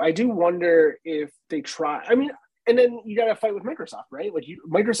I do wonder if they try. I mean, and then you got to fight with Microsoft, right? Like,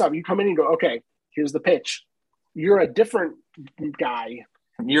 Microsoft, you come in and go, okay, here's the pitch. You're a different guy.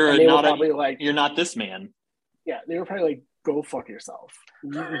 You're not this man. Yeah, they were probably like, go fuck yourself.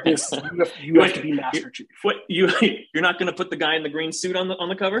 You have to be Master Chief. What, you're not going to put the guy in the green suit on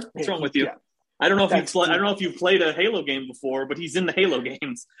the cover? What's wrong with you? Yeah. I don't know if you've played a Halo game before, but he's in the Halo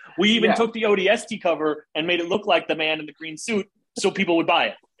games. We even took the ODST cover and made it look like the man in the green suit, so people would buy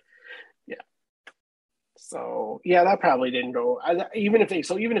it. Yeah. So yeah, that probably didn't go. Even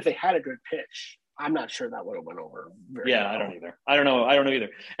if they had a good pitch, I'm not sure that would have went over very well. I don't either. I don't know either.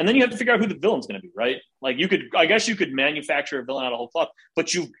 And then you have to figure out who the villain's going to be, right? Like, I guess you could manufacture a villain out of whole cloth,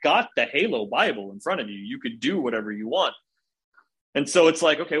 but you've got the Halo Bible in front of you. You could do whatever you want. And so it's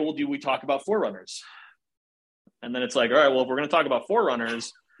like, okay, well, do we talk about Forerunners? And then it's like, all right, well, if we're going to talk about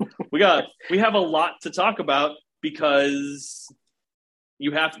Forerunners, we have a lot to talk about, because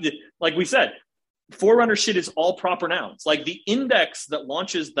you have to, like we said, Forerunner shit is all proper nouns. Like, the index that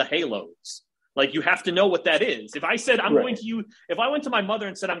launches the Halos, like, you have to know what that is. If I said if I went to my mother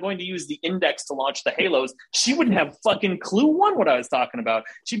and said, I'm going to use the index to launch the Halos, she wouldn't have fucking clue what I was talking about.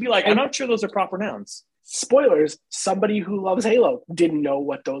 She'd be like, I'm not sure those are proper nouns. Spoilers, somebody who loves Halo didn't know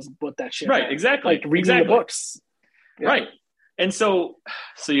what that shit right, was. Exactly. Like, reading the books. Yeah. Right. And so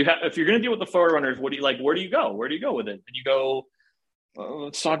you have, if you're going to deal with the Forerunners, where do you go? Where do you go with it? And you go,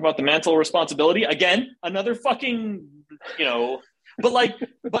 let's talk about the Mantle of Responsibility. Again, another fucking,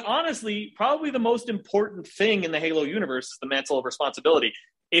 but honestly, probably the most important thing in the Halo universe is the Mantle of Responsibility.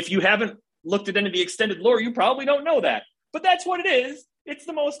 If you haven't looked at any of the extended lore, you probably don't know that. But that's what it is. It's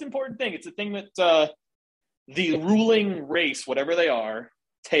the most important thing. It's a thing that the ruling race, whatever they are,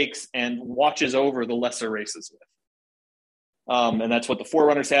 takes and watches over the lesser races with. And that's what the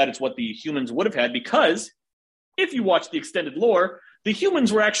Forerunners had. It's what the humans would have had, because if you watch the extended lore, the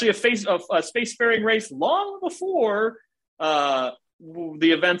humans were actually a spacefaring race long before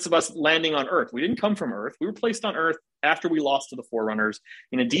the events of us landing on Earth. We didn't come from Earth. We were placed on Earth after we lost to the Forerunners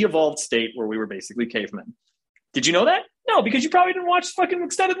in a de-evolved state where we were basically cavemen. Did you know that? No, because you probably didn't watch fucking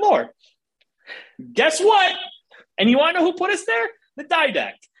extended lore. Guess what? And you want to know who put us there? The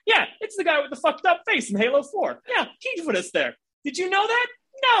Didact. Yeah, it's the guy with the fucked up face in Halo 4. Yeah, he put us there. Did you know that?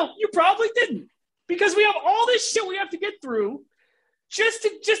 No, you probably didn't. Because we have all this shit we have to get through just to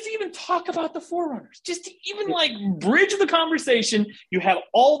even talk about the Forerunners. Just to even bridge the conversation, you have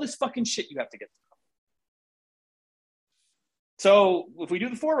all this fucking shit you have to get through. So if we do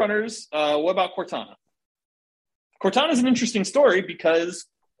the Forerunners, what about Cortana? Cortana is an interesting story because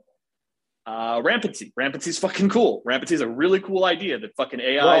rampancy. Rampancy's fucking cool. Rampancy is a really cool idea that fucking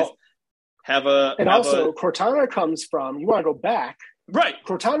AIs have a... And also, Cortana comes from, you want to go back. Right.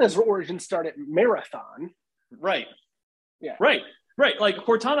 Cortana's origin started at Marathon. Right. Yeah. Right. Right, like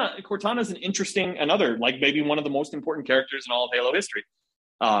Cortana is an interesting, another, like maybe one of the most important characters in all of Halo history.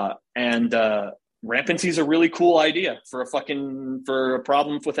 And rampancy is a really cool idea for a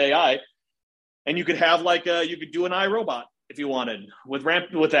problem with AI. And you could have you could do an iRobot if you wanted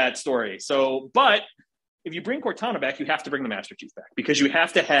with that story. So, but if you bring Cortana back, you have to bring the Master Chief back, because you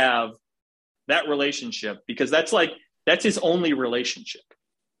have to have that relationship, because that's his only relationship.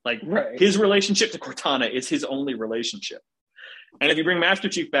 Like his relationship to Cortana is his only relationship. And if you bring Master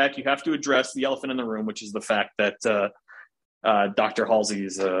Chief back, you have to address the elephant in the room, which is the fact that Dr. Halsey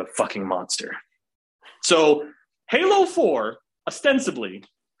is a fucking monster. So Halo 4, ostensibly,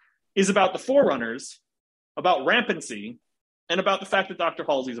 is about the Forerunners, about rampancy, and about the fact that Dr.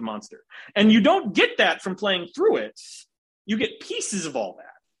 Halsey is a monster. And you don't get that from playing through it. You get pieces of all that.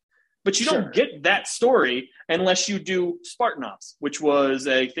 But you don't get that story unless you do Spartan Ops, which was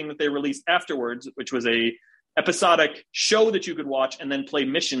a thing that they released afterwards, which was a episodic show that you could watch and then play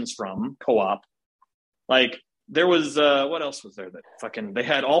missions from co-op. Like there was what else was there that they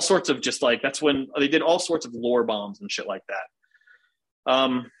had all sorts of just like, that's when they did all sorts of lore bombs and shit like that.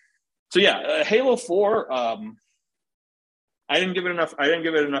 So yeah, Halo 4, I didn't give it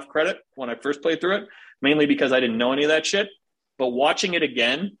enough credit when I first played through it, mainly because I didn't know any of that shit. But watching it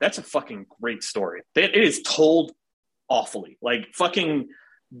again, that's a fucking great story. It is told awfully. Like fucking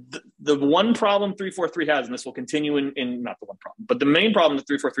the one problem 343 has, and this will continue in not the one problem, but the main problem that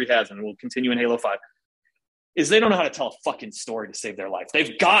 343 has, and will continue in Halo 5, is they don't know how to tell a fucking story to save their life.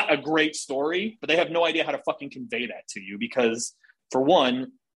 They've got a great story, but they have no idea how to fucking convey that to you, because for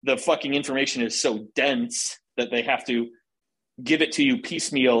one, the fucking information is so dense that they have to give it to you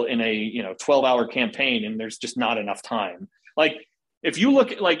piecemeal in a 12-hour campaign, and there's just not enough time. Like if you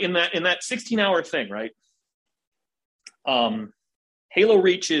look at like in that 16-hour thing, right? Halo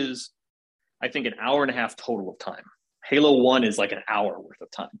Reach is, I think, an hour and a half total of time. Halo 1 is like an hour worth of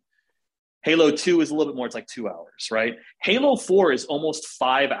time. Halo 2 is a little bit more, it's like 2 hours, right? Halo 4 is almost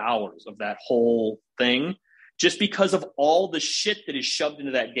 5 hours of that whole thing, just because of all the shit that is shoved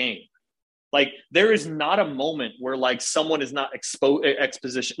into that game. Like there is not a moment where like someone is not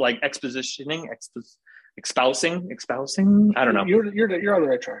espousing. I don't know. You're on the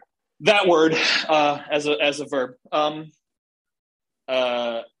right track. That word as a verb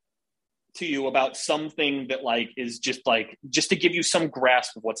to you about something that like is just to give you some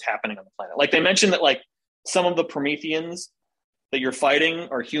grasp of what's happening on the planet. Like they mentioned that like some of the Prometheans that you're fighting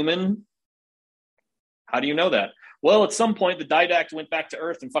are human. How do you know that? Well, at some point, the Didact went back to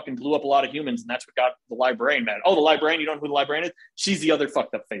Earth and fucking blew up a lot of humans, and that's what got the Librarian mad. Oh, the Librarian, you don't know who the Librarian is? She's the other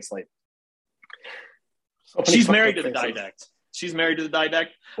fucked up face lady. She's married to the Didact. She's married to the Didact.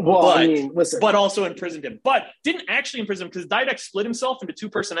 Well, but, I mean, listen. But also imprisoned him. But didn't actually imprison him, because Didact split himself into two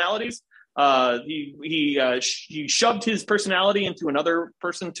personalities. He shoved his personality into another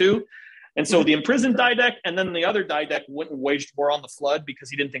person too. And so the imprisoned Didact, and then the other Didact went and waged war on the Flood because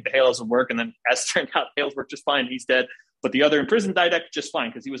he didn't think the Halos would work. And then as it turned out, Halos worked just fine. He's dead. But the other imprisoned Didact just fine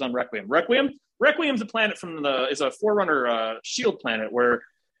because he was on Requiem. Requiem's a planet is a Forerunner shield planet where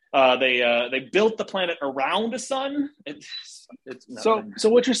they built the planet around a sun. So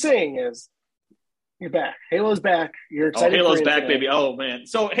what you're saying is you're back. Halo's back. You're excited. Oh, Halo's back, baby. Oh man.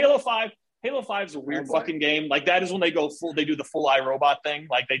 So Halo 5 is a weird fucking game. Like that is when they do the full iRobot thing.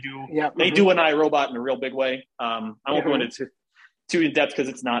 Like they do an iRobot in a real big way. I won't go into too in depth because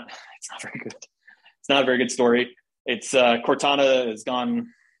it's not very good. It's not a very good story. It's Cortana has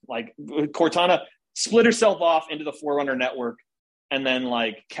gone, like Cortana split herself off into the Forerunner network and then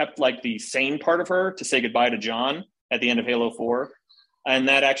like kept like the sane part of her to say goodbye to John at the end of Halo 4. And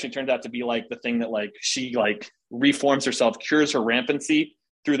that actually turned out to be like the thing that like she like reforms herself, cures her rampancy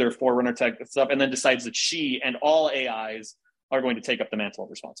through their Forerunner tech stuff, and then decides that she and all AIs are going to take up the mantle of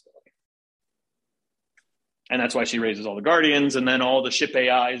responsibility. And that's why she raises all the Guardians, and then all the ship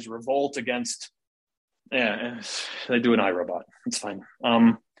AIs revolt against. Yeah, they do an iRobot. It's fine.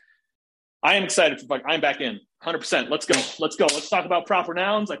 I am excited for. I'm back in 100%. Let's go. Let's talk about proper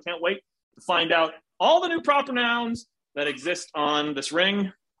nouns. I can't wait to find out all the new proper nouns that exist on this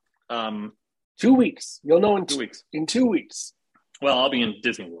ring. 2 weeks. You'll know in 2 weeks. In 2 weeks. Well, I'll be in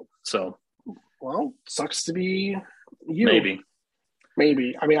Disney World, so. Well, sucks to be you.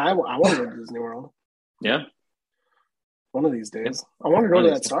 Maybe. I mean, I want to go to Disney World. Yeah. One of these days. I want to go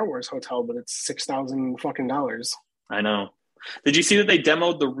to that Star Wars hotel, but it's $6,000 fucking dollars. I know. Did you see that they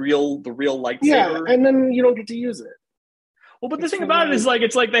demoed the real lightsaber? Yeah, and then you don't get to use it. Well, but the thing about it is, like,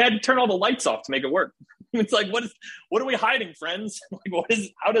 it's like they had to turn all the lights off to make it work. It's like, what are we hiding, friends?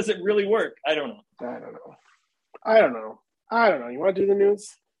 Like, how does it really work? I don't know. I don't know. You want to do the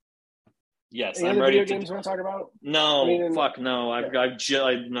news? Yes, Any I'm other ready video to. games you want to talk about? No, fuck no.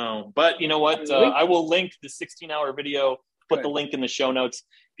 No. But you know what? I will link the 16-hour video. Put the link in the show notes.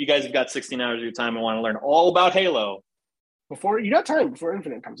 If you guys have got 16 hours of your time and want to learn all about Halo, you got time before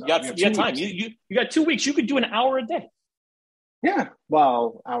Infinite comes out. You got time. You got 2 weeks. You could do an hour a day. Yeah.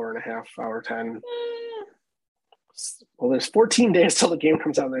 Well, hour and a half, hour 10. Well, there's 14 days till the game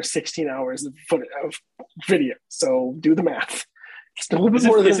comes out. And there's 16 hours of video. So do the math. It's a little bit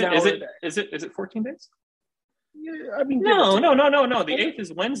more than an hour a day. Is it 14 days? Yeah, I mean, no. The 8th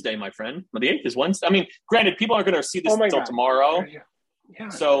is Wednesday, my friend. The 8th is Wednesday. I mean, granted, people aren't going to see this until tomorrow. Yeah.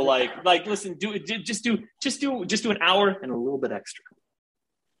 So listen, just do an hour and a little bit extra.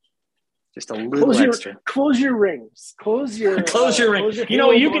 Just a little extra. Close your rings. Close your ring. You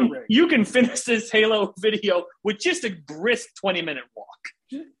know, you can finish this Halo video with just a brisk 20-minute walk.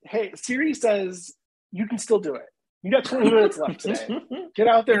 Hey, Siri says you can still do it. You got 20 minutes left today. Get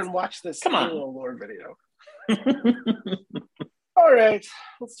out there and watch this Halo lore video. All right,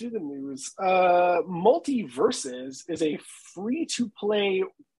 let's do the news. Multiverses is a free-to-play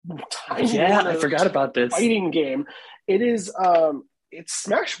I forgot about this fighting game. It is it's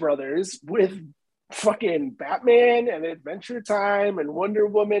Smash Brothers with fucking Batman and Adventure Time and Wonder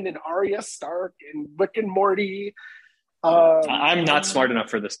Woman and Arya Stark and Rick and Morty. I'm not smart enough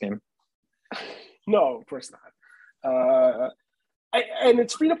for this game. No, of course not. And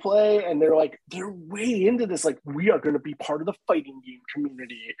it's free to play, and they're way into this. Like, we are going to be part of the fighting game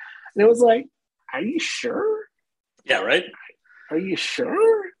community. And it was like, are you sure? Yeah, right? Are you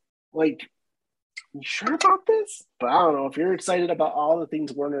sure? Like, you sure about this? But I don't know. If you're excited about all the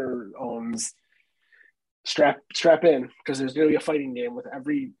things Warner owns, strap in, because there's going to be a fighting game with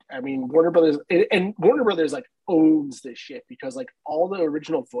Warner Brothers, and Warner Brothers owns this shit because all the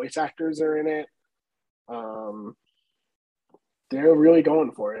original voice actors are in it. They're really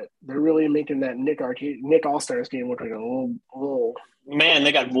going for it. They're really making that Nick All-Stars game look like a little. Man,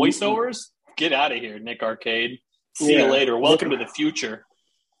 they got voiceovers? Get out of here, Nick Arcade. See you later. Welcome to the future.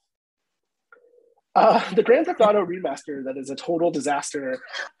 The Grand Theft Auto remaster that is a total disaster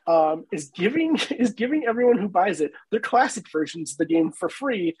is giving everyone who buys it the classic versions of the game for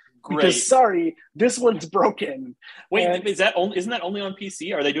free. Great. Because sorry, this one's broken. Wait, isn't that only on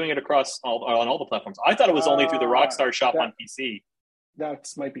PC? Are they doing it across on all the platforms? I thought it was only through the Rockstar shop on PC. That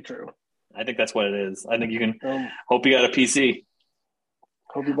might be true. I think that's what it is. I think you can hope you got a PC.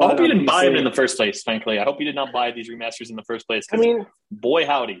 I hope you didn't buy them in the first place, frankly. I hope you did not buy these remasters in the first place. I mean, boy,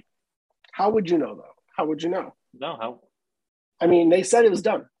 howdy. How would you know, though? How would you know? No, how? I mean, they said it was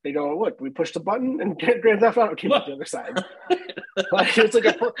done. They go, look, we pushed a button and Grand Theft Auto came out the other side. It's like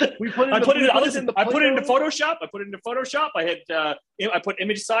I put it into Photoshop. I put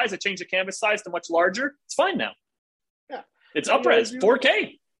image size. I changed the canvas size to much larger. It's fine now. Yeah, it's upres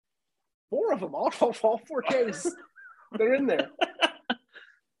 4K. 4 of them, all 4Ks. They're in there.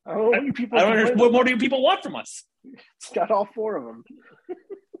 I don't know what more do you people want from us? It's got all 4 of them.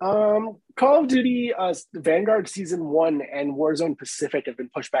 Call of Duty Vanguard Season 1 and Warzone Pacific have been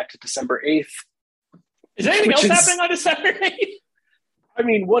pushed back to December 8th. Is anything else happening on December 8th? I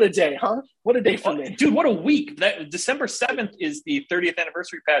mean, what a day, huh? What a day for me. Dude, what a week. December 7th is the 30th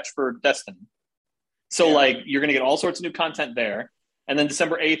anniversary patch for Destiny. So, you're going to get all sorts of new content there. And then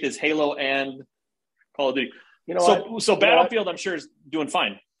December 8th is Halo and Call of Duty. So Battlefield, I'm sure, is doing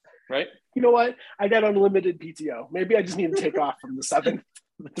fine, right? You know what? I got unlimited PTO. Maybe I just need to take off from the 7th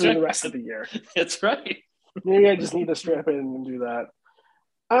through the rest of the year. That's right. Maybe I just need to strap in and do that.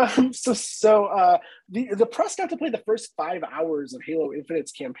 The press got to play the first 5 hours of Halo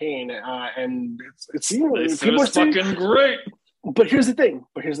Infinite's campaign, and it seemed people are fucking great. But here's the thing.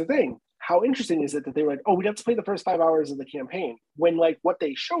 How interesting is it that they were like, "Oh, we have to play the first 5 hours of the campaign," when what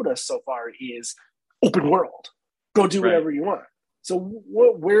they showed us so far is open world. Go do whatever you want. So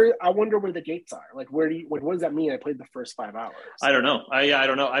where I wonder where the gates are. What does that mean? I played the first 5 hours. I don't know. I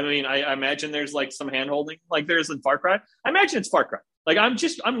don't know. I mean, I imagine there's some hand holding, like there's in Far Cry. I imagine it's Far Cry.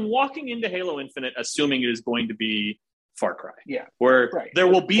 I'm walking into Halo Infinite assuming it is going to be Far Cry. Yeah. Where there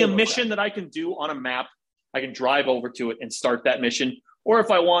will be a mission that I can do on a map. I can drive over to it and start that mission. Or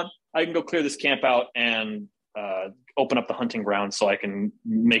if I want, I can go clear this camp out and open up the hunting ground so I can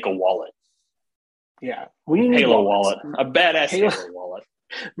make a wallet. Yeah, we need Halo wallet, a badass Halo wallet.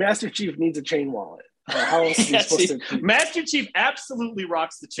 Master Chief needs a chain wallet. How else is he supposed to? Master Chief absolutely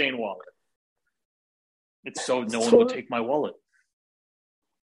rocks the chain wallet. It's so no one will take my wallet.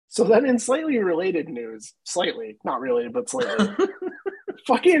 So then, in slightly related news, not related, but slightly,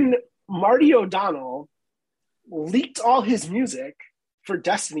 fucking Marty O'Donnell leaked all his music for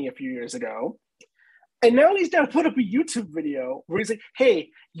Destiny a few years ago. And now he's now put up a YouTube video where he's like, "Hey,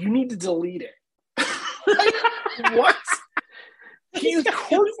 you need to delete it." Like, what? He's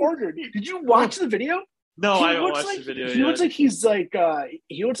court ordered. Did you watch the video? No, I haven't watched the video. He looks like he's like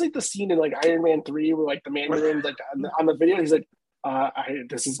he looks like the scene in like Iron Man 3 where like the Mandarin's like on the video. He's like,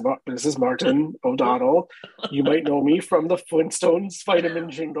 this is Martin O'Donnell. You might know me from the Flintstones vitamin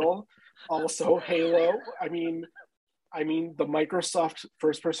jingle. Also Halo. I mean the Microsoft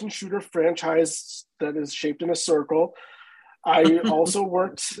first-person shooter franchise that is shaped in a circle. I also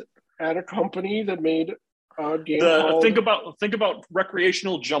worked at a company that made a game called... Think about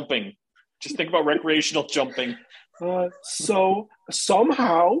recreational jumping. Just think about recreational jumping. So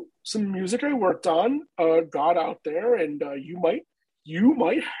somehow some music I worked on got out there, and you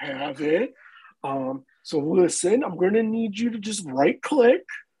might have it. So listen, I'm going to need you to just right-click,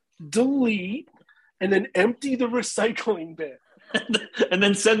 delete, and then empty the recycling bin. And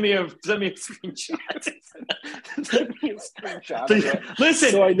then send me a screenshot. Send me a screenshot. Listen,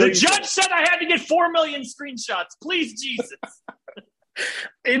 so the judge said I had to get 4 million screenshots. Please, Jesus.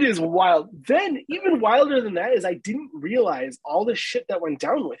 It is wild. Then, even wilder than that is I didn't realize all the shit that went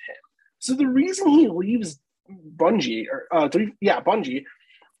down with him. So the reason he leaves Bungie, Bungie,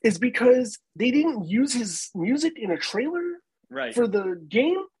 is because they didn't use his music in a trailer for the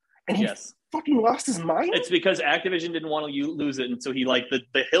game, and he fucking lost his mind. It's because Activision didn't want to lose it, and so he like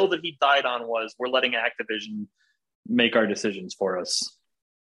the hill that he died on was we're letting Activision make our decisions for us.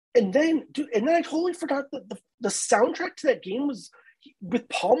 And then I totally forgot that the soundtrack to that game was with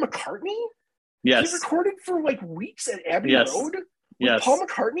Paul McCartney. Yes, he recorded for like weeks at Abbey Road with Paul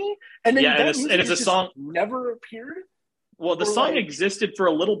McCartney, and then it's a song never appeared. Well, the song existed for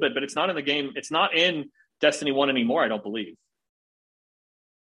a little bit, but it's not in the game. It's not in Destiny 1 anymore. I don't believe.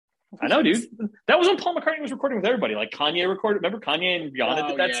 I know, dude. That was when Paul McCartney was recording with everybody. Like Kanye recorded. Remember Kanye and Rihanna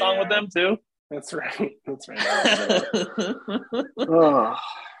did that song with them too? That's right. Oh.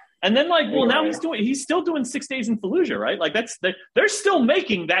 And then now he's still doing 6 Days in Fallujah, right? Like they're still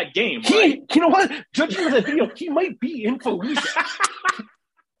making that game, right? You know what? Judging by the video, he might be in Fallujah.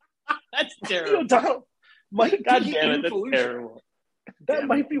 That's terrible. God damn it, that's terrible. That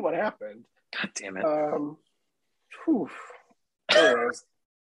might be what happened. God damn it. Anyways.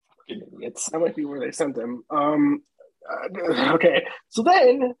 Idiots. That might be where they sent him. Okay. So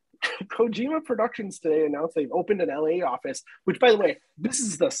then Kojima Productions today announced they've opened an LA office, which, by the way, this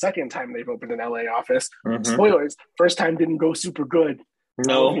is the second time they've opened an LA office. Mm-hmm. Spoilers, first time didn't go super good.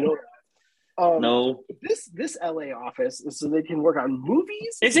 No. You know that. No. This LA office is so they can work on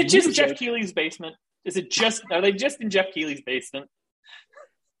movies. Is it just Jeff Keighley's basement? Are they just in Jeff Keighley's basement?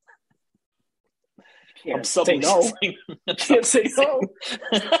 Can't say no. Can't say no.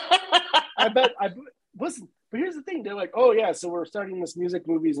 I listen, but here's the thing. They're like, oh yeah, so we're starting this music,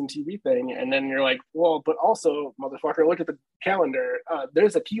 movies, and TV thing. And then you're like, well, but also, motherfucker, look at the calendar.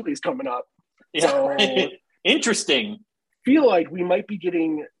 There's a Keighley's coming up. Yeah. So interesting. Feel like we might be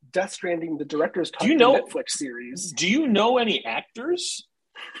getting Death Stranding, the director's cut Netflix series. Do you know any actors?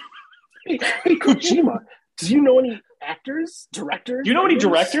 Hey, Kojima, do you know any actors, directors? Do you know any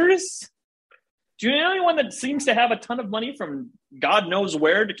directors? Do you know anyone that seems to have a ton of money from God knows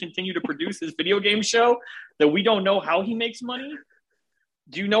where to continue to produce his video game show that we don't know how he makes money?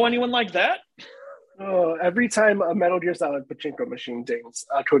 Do you know anyone like that? Oh, every time a Metal Gear Solid pachinko machine dings,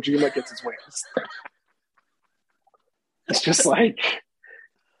 Kojima gets his wings. It's just like,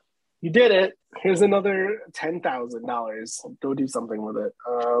 you did it. Here's another $10,000. Go do something with it.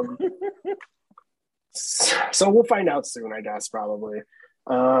 So we'll find out soon, I guess, probably.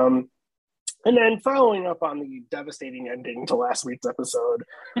 And then following up on the devastating ending to last week's episode,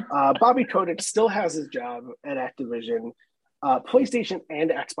 Bobby Kotick still has his job at Activision. PlayStation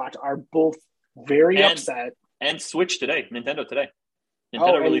and Xbox are both very upset. And Switch today, Nintendo today.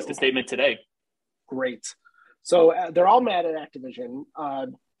 Nintendo released a statement today. Great. So they're all mad at Activision.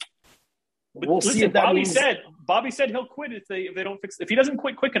 We'll see if that Bobby said he'll quit if they don't fix. If he doesn't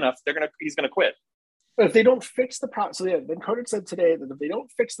quit quick enough, he's gonna quit. But if they don't fix the problem, then Kotick said today that if they don't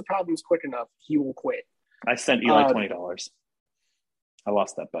fix the problems quick enough, he will quit. I sent Eli $20. I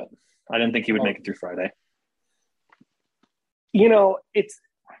lost that bet. I didn't think he would make it through Friday. You know, it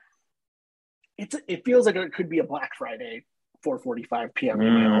feels like it could be a Black Friday 4:45 p.m.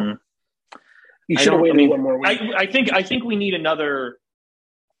 email. You should have waited one more week. I think we need another.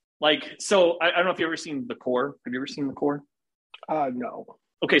 So I don't know if you've ever seen The Core. Have you ever seen The Core? No.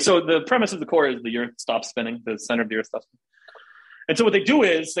 Okay, so the premise of The Core is the Earth stops spinning, the center of the Earth stops spinning. And so what they do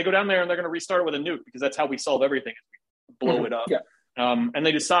is they go down there and they're going to restart it with a nuke because that's how we solve everything. We blow it up. Yeah. And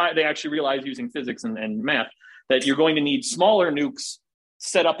they actually realize using physics and math that you're going to need smaller nukes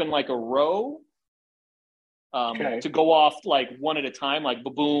set up in like a row to go off like one at a time, like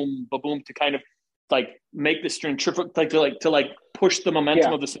ba-boom, ba-boom, to kind of like make the centrifugal, to push the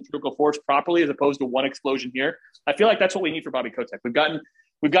momentum of the centrifugal force properly, as opposed to one explosion here. I feel like that's what we need for Bobby Kotick. We've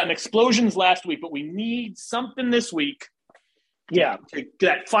gotten explosions last week, but we need something this week. To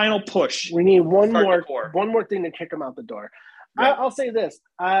that final push. We need one more thing to kick him out the door. Right. I'll say this: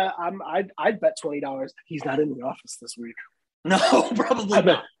 I'd bet $20 he's not in the office this week. No, probably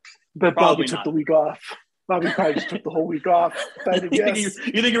not. But Bobby took the week off. Bobby probably just took the whole week off. You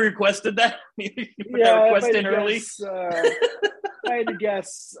think he requested that? You put that request in early? I had to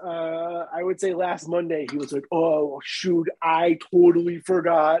guess. I would say last Monday he was like, "Oh shoot, I totally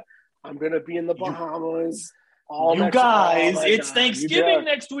forgot. I'm gonna be in the Bahamas." It's Thanksgiving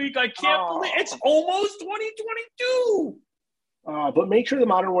next week. I can't believe it's almost 2022. But make sure the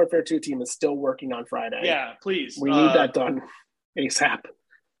Modern Warfare 2 team is still working on Friday. Yeah, please. We need that done ASAP.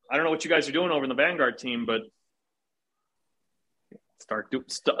 I don't know what you guys are doing over in the Vanguard team, but start doing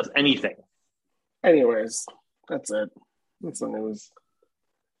anything. Anyways, that's it. That's the news.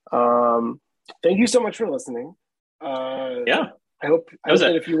 Thank you so much for listening. I hope that was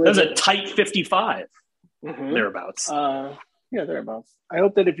a tight 55. Thereabouts. Thereabouts. I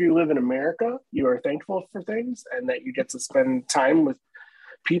hope that if you live in America, you are thankful for things and that you get to spend time with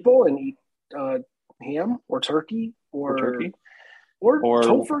people and eat ham or turkey or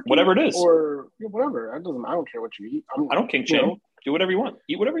tofurkey, whatever it is, or whatever. I don't care what you eat. I don't kink shame. Do whatever you want.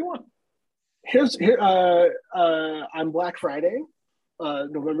 Eat whatever you want. On Black Friday,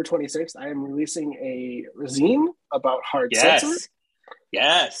 November 26th, I am releasing a zine about hard seltzer.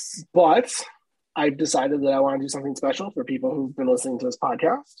 Yes. But I've decided that I want to do something special for people who've been listening to this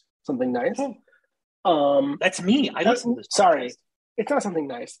podcast. Something nice. That's me. I listen to this podcast. Sorry, it's not something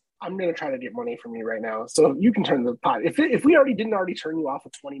nice. I'm going to try to get money from you right now. So you can turn the pod. If we didn't already turn you off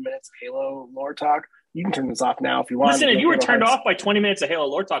with 20 minutes of Halo lore talk, you can turn this off now if you want. Listen, if you were turned off by 20 minutes of Halo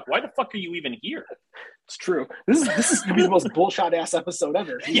lore talk, why the fuck are you even here? It's true. This is going to be the most bullshit ass episode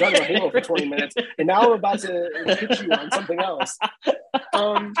ever. You talking about Halo for 20 minutes, and now I'm about to pitch you on something else.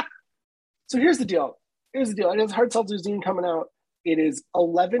 So here's the deal. I got this hard seltzer zine coming out. It is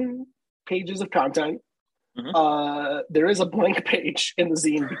 11 pages of content. There is a blank page in the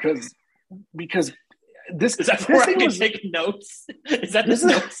zine because this is that where I can take notes. Is that the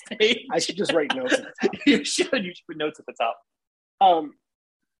notes page? I should just write notes. At the top. You should put notes at the top.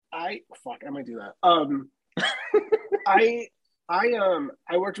 I might do that.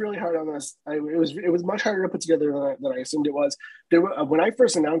 I worked really hard on this. It was much harder to put together than I assumed it was. When I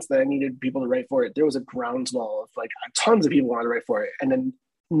first announced that I needed people to write for it, there was a groundswell of like tons of people wanted to write for it, and then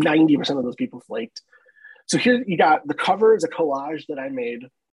 90% of those people flaked. So here you got the cover is a collage that I made.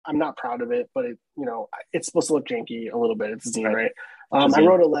 I'm not proud of it, but it's supposed to look janky a little bit. It's a zine, right? I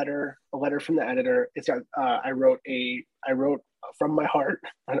wrote a letter from the editor. It's got I wrote from my heart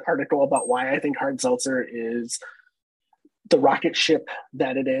an article about why I think hard seltzer is the rocket ship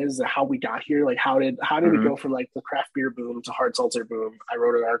that it is, how we got here, like how did we go from like the craft beer boom to hard seltzer boom. I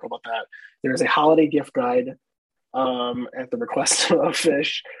wrote an article about that. There's a holiday gift guide at the request of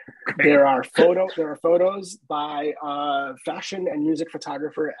Fish. There are photos by fashion and music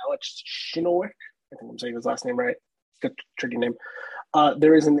photographer Alex Shinowik. I think I'm saying his last name right. It's a tricky name.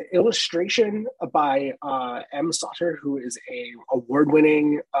 There is an illustration by M. Sauter, who is a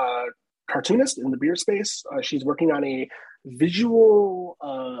award-winning cartoonist in the beer space. She's working on a visual,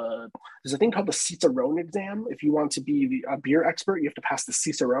 there's a thing called the Cicerone exam. If you want to be a beer expert, you have to pass the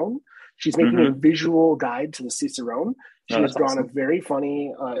Cicerone. She's making a visual guide to the Cicerone. She has drawn a very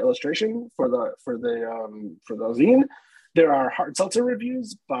funny illustration for the zine. There are hard seltzer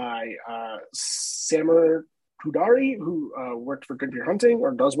reviews by Samar Kudari, who worked for Good Beer Hunting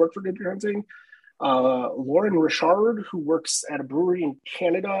or does work for Good Beer Hunting. Lauren Richard, who works at a brewery in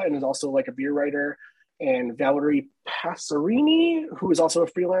Canada and is also like a beer writer, and Valerie Passerini, who is also a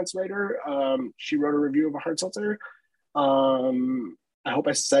freelance writer. She wrote a review of a hard seltzer. I hope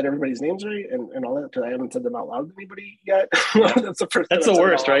I said everybody's names right and all that, because I haven't said them out loud to anybody yet. That's the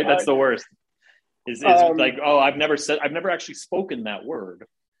worst, right? That's the worst. Is like, I've never actually spoken that word.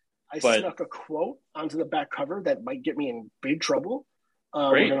 I snuck a quote onto the back cover that might get me in big trouble.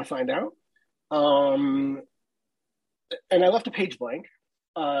 We're going to find out. And I left a page blank.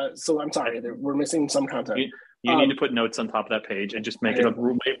 So I'm sorry, we're missing some content. You need to put notes on top of that page and just make it a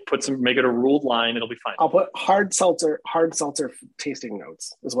ruled line. It'll be fine. I'll put hard seltzer tasting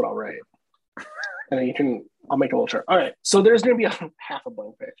notes is what I'll write. And then I'll make a little chart. All right. So there's going to be half a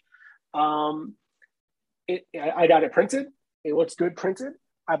blank page. I got it printed. It looks good printed.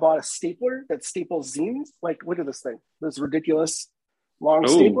 I bought a stapler that staples zines. Like, look at this thing. This ridiculous long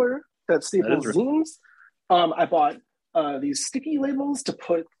stapler that staples zines. I bought these sticky labels to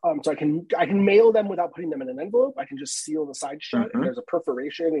put so I can mail them without putting them in an envelope. I can just seal the side shut, and there's a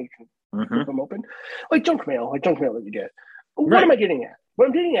perforation, and you can rip them open, like junk mail that you get. What am I getting at? What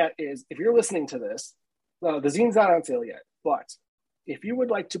I'm getting at is, if you're listening to this, the zine's not on sale yet, but if you would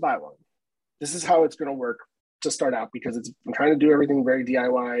like to buy one, this is how it's going to work to start out, because I'm trying to do everything very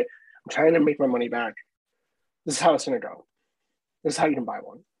DIY. I'm trying to make my money back. This is how it's going to go. This is how you can buy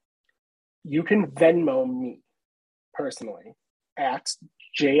one. You can Venmo me personally at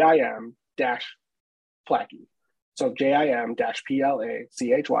JIM-Placky. So JIM-PLACHY.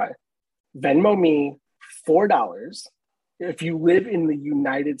 Venmo me $4 if you live in the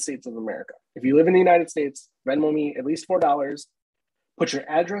United States of America. If you live in the United States, Venmo me at least $4. Put your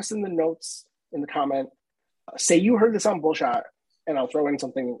address in the notes, in the comment. Say you heard this on Bullshot, and I'll throw in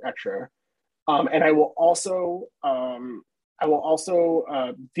something extra. And I will also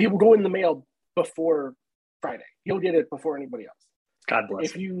it will go in the mail before Friday. You'll get it before anybody else. God bless.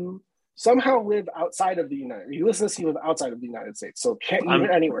 If you somehow live outside of the United, you listen to this, you live outside of the United States, so can't you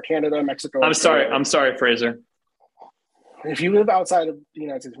live anywhere, Canada, Mexico. I'm sorry, Fraser. If you live outside of the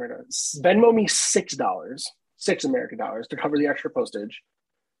United States of America, Venmo me $6, $6 American dollars, to cover the extra postage.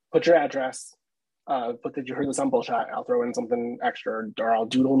 Put your address. Put that you heard this on Bullshot. I'll throw in something extra, or I'll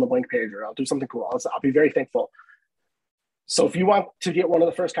doodle in the blank page, or I'll do something cool. I'll be very thankful. So if you want to get one of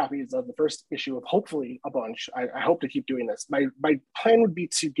the first copies of the first issue of hopefully a bunch, I hope to keep doing this. My plan would be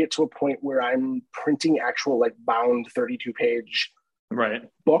to get to a point where I'm printing actual like bound 32-page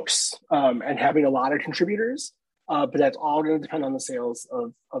books and having a lot of contributors. But that's all going to depend on the sales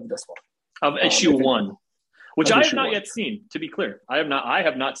of this one. Of issue one. Which I have not yet seen, to be clear. I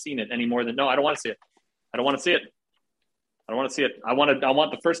have not seen it any more than, no, I don't want to see it. I don't want to see it. I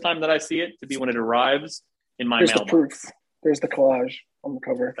want the first time that I see it to be when it arrives in my mailbox. There's the proof. There's the collage on the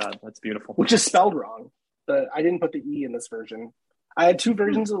cover. God, that's beautiful. Which is spelled wrong. I didn't put the E in this version. I had two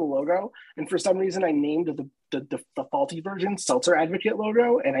versions of the logo, and for some reason I named the faulty version Seltzer Advocate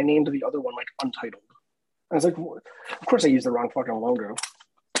logo, and I named the other one like Untitled. I was like, of course I used the wrong fucking logo.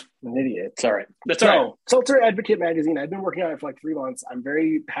 I'm an idiot. It's all right. That's all right. Seltzer Advocate magazine. I've been working on it for like 3 months. I'm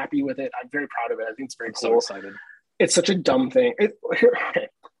very happy with it. I'm very proud of it. I think it's very cool. So excited. It's such a dumb thing. Okay.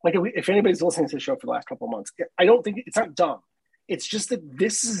 Like if anybody's listening to the show for the last couple of months, I don't think it's not dumb. It's just that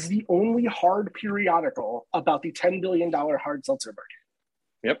this is the only hard periodical about the $10 billion hard seltzer market.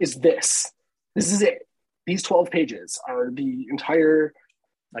 Yep. Is this. This is it. These 12 pages are the entire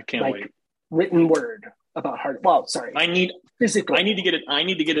I can't wait. Written word about hard. Well, sorry. I need to get it. I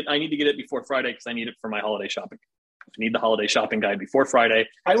need to get it before Friday because I need it for my holiday shopping. I need the holiday shopping guide before Friday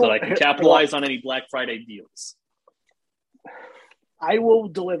so that I can capitalize on any Black Friday deals. I will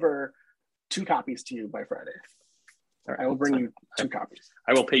deliver 2 copies to you by Friday. All right, I will bring you 2 copies.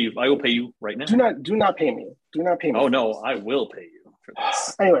 I will pay you. I will pay you right now. Do not pay me. Do not pay me. Oh no, I will pay you for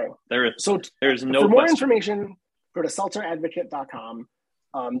this. Anyway, there is no for more question. information, go to seltzeradvocate.com.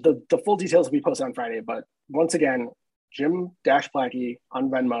 The full details will be posted on Friday, but once again, Jim-Placky on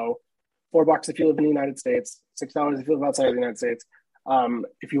Venmo, $4 if you live in the United States, $6 if you live outside of the United States.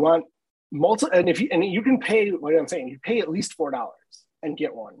 If you want you can pay what I'm saying, you pay at least $4 and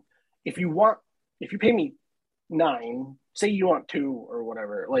get one. If you pay me $9, say you want 2 or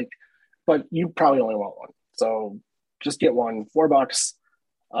whatever, but you probably only want 1. So just get one, $4.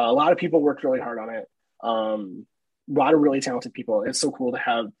 A lot of people worked really hard on it. A lot of really talented people. It's so cool to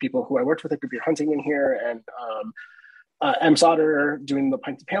have people who I worked with at Beer Hunting in here, and M. Sauter doing the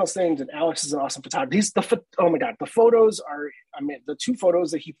Pints and Panels things, and Alex is an awesome photographer. Oh my God, the photos are, the 2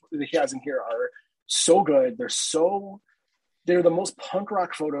 photos that he has in here are so good. They're the most punk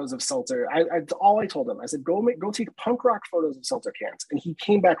rock photos of seltzer. All I told him, I said, go take punk rock photos of seltzer cans. And he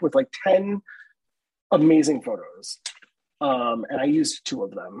came back with like 10 amazing photos. And I used 2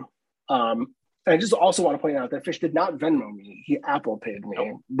 of them. And I just also want to point out that Fish did not Venmo me. He Apple paid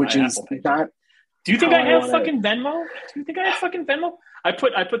me, which is not. Do you think I have fucking Venmo? Do you think I have fucking Venmo? I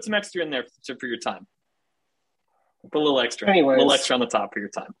put some extra in there for your time. Put a little extra. Anyways, a little extra on the top for your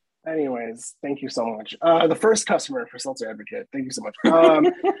time. Anyways, thank you so much. The first customer for Seltzer Advocate. Thank you so much.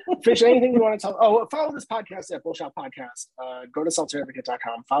 Fish, anything you want to tell? Oh, follow this podcast at Bullshot Podcast. Go to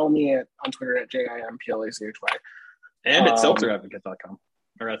seltzeradvocate.com. Follow me on Twitter at JIMPLACHY. And at seltzeradvocate.com.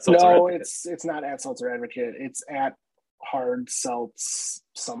 Or at Seltzer Advocate. No, it's not at Seltzer Advocate. It's at Hard Seltz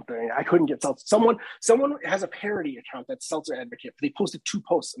something. I couldn't get Seltzer. Someone has a parody account that's Seltzer Advocate. They posted 2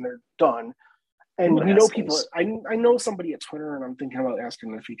 posts and they're done. And we know people. I know somebody at Twitter, and I'm thinking about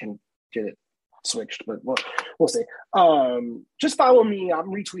asking if he can get it switched, but we'll see. Just follow me.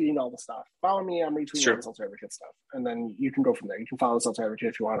 I'm retweeting all the stuff. Follow me. I'm retweeting all the Seltzer Advocate stuff, and then you can go from there. You can follow Seltzer Advocate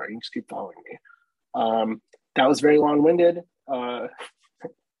if you want, or you can just keep following me. That was very long-winded.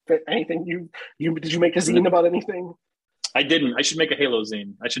 Anything you did you make a zine about anything? I didn't. I should make a Halo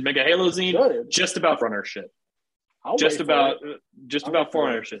zine. I should make a Halo zine just about Front shit. Just about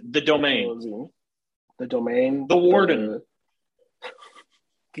 400 shit. The domain. The domain. The warden.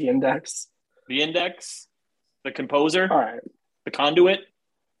 The index. The index. The composer. All right. The conduit.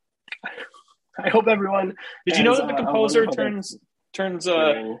 I hope everyone. Did you know that the composer turns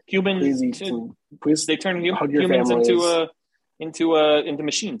humans? Please they turn humans into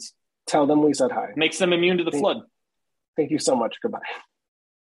machines. Tell them we said hi. Makes them immune to the flood. Thank you so much. Goodbye.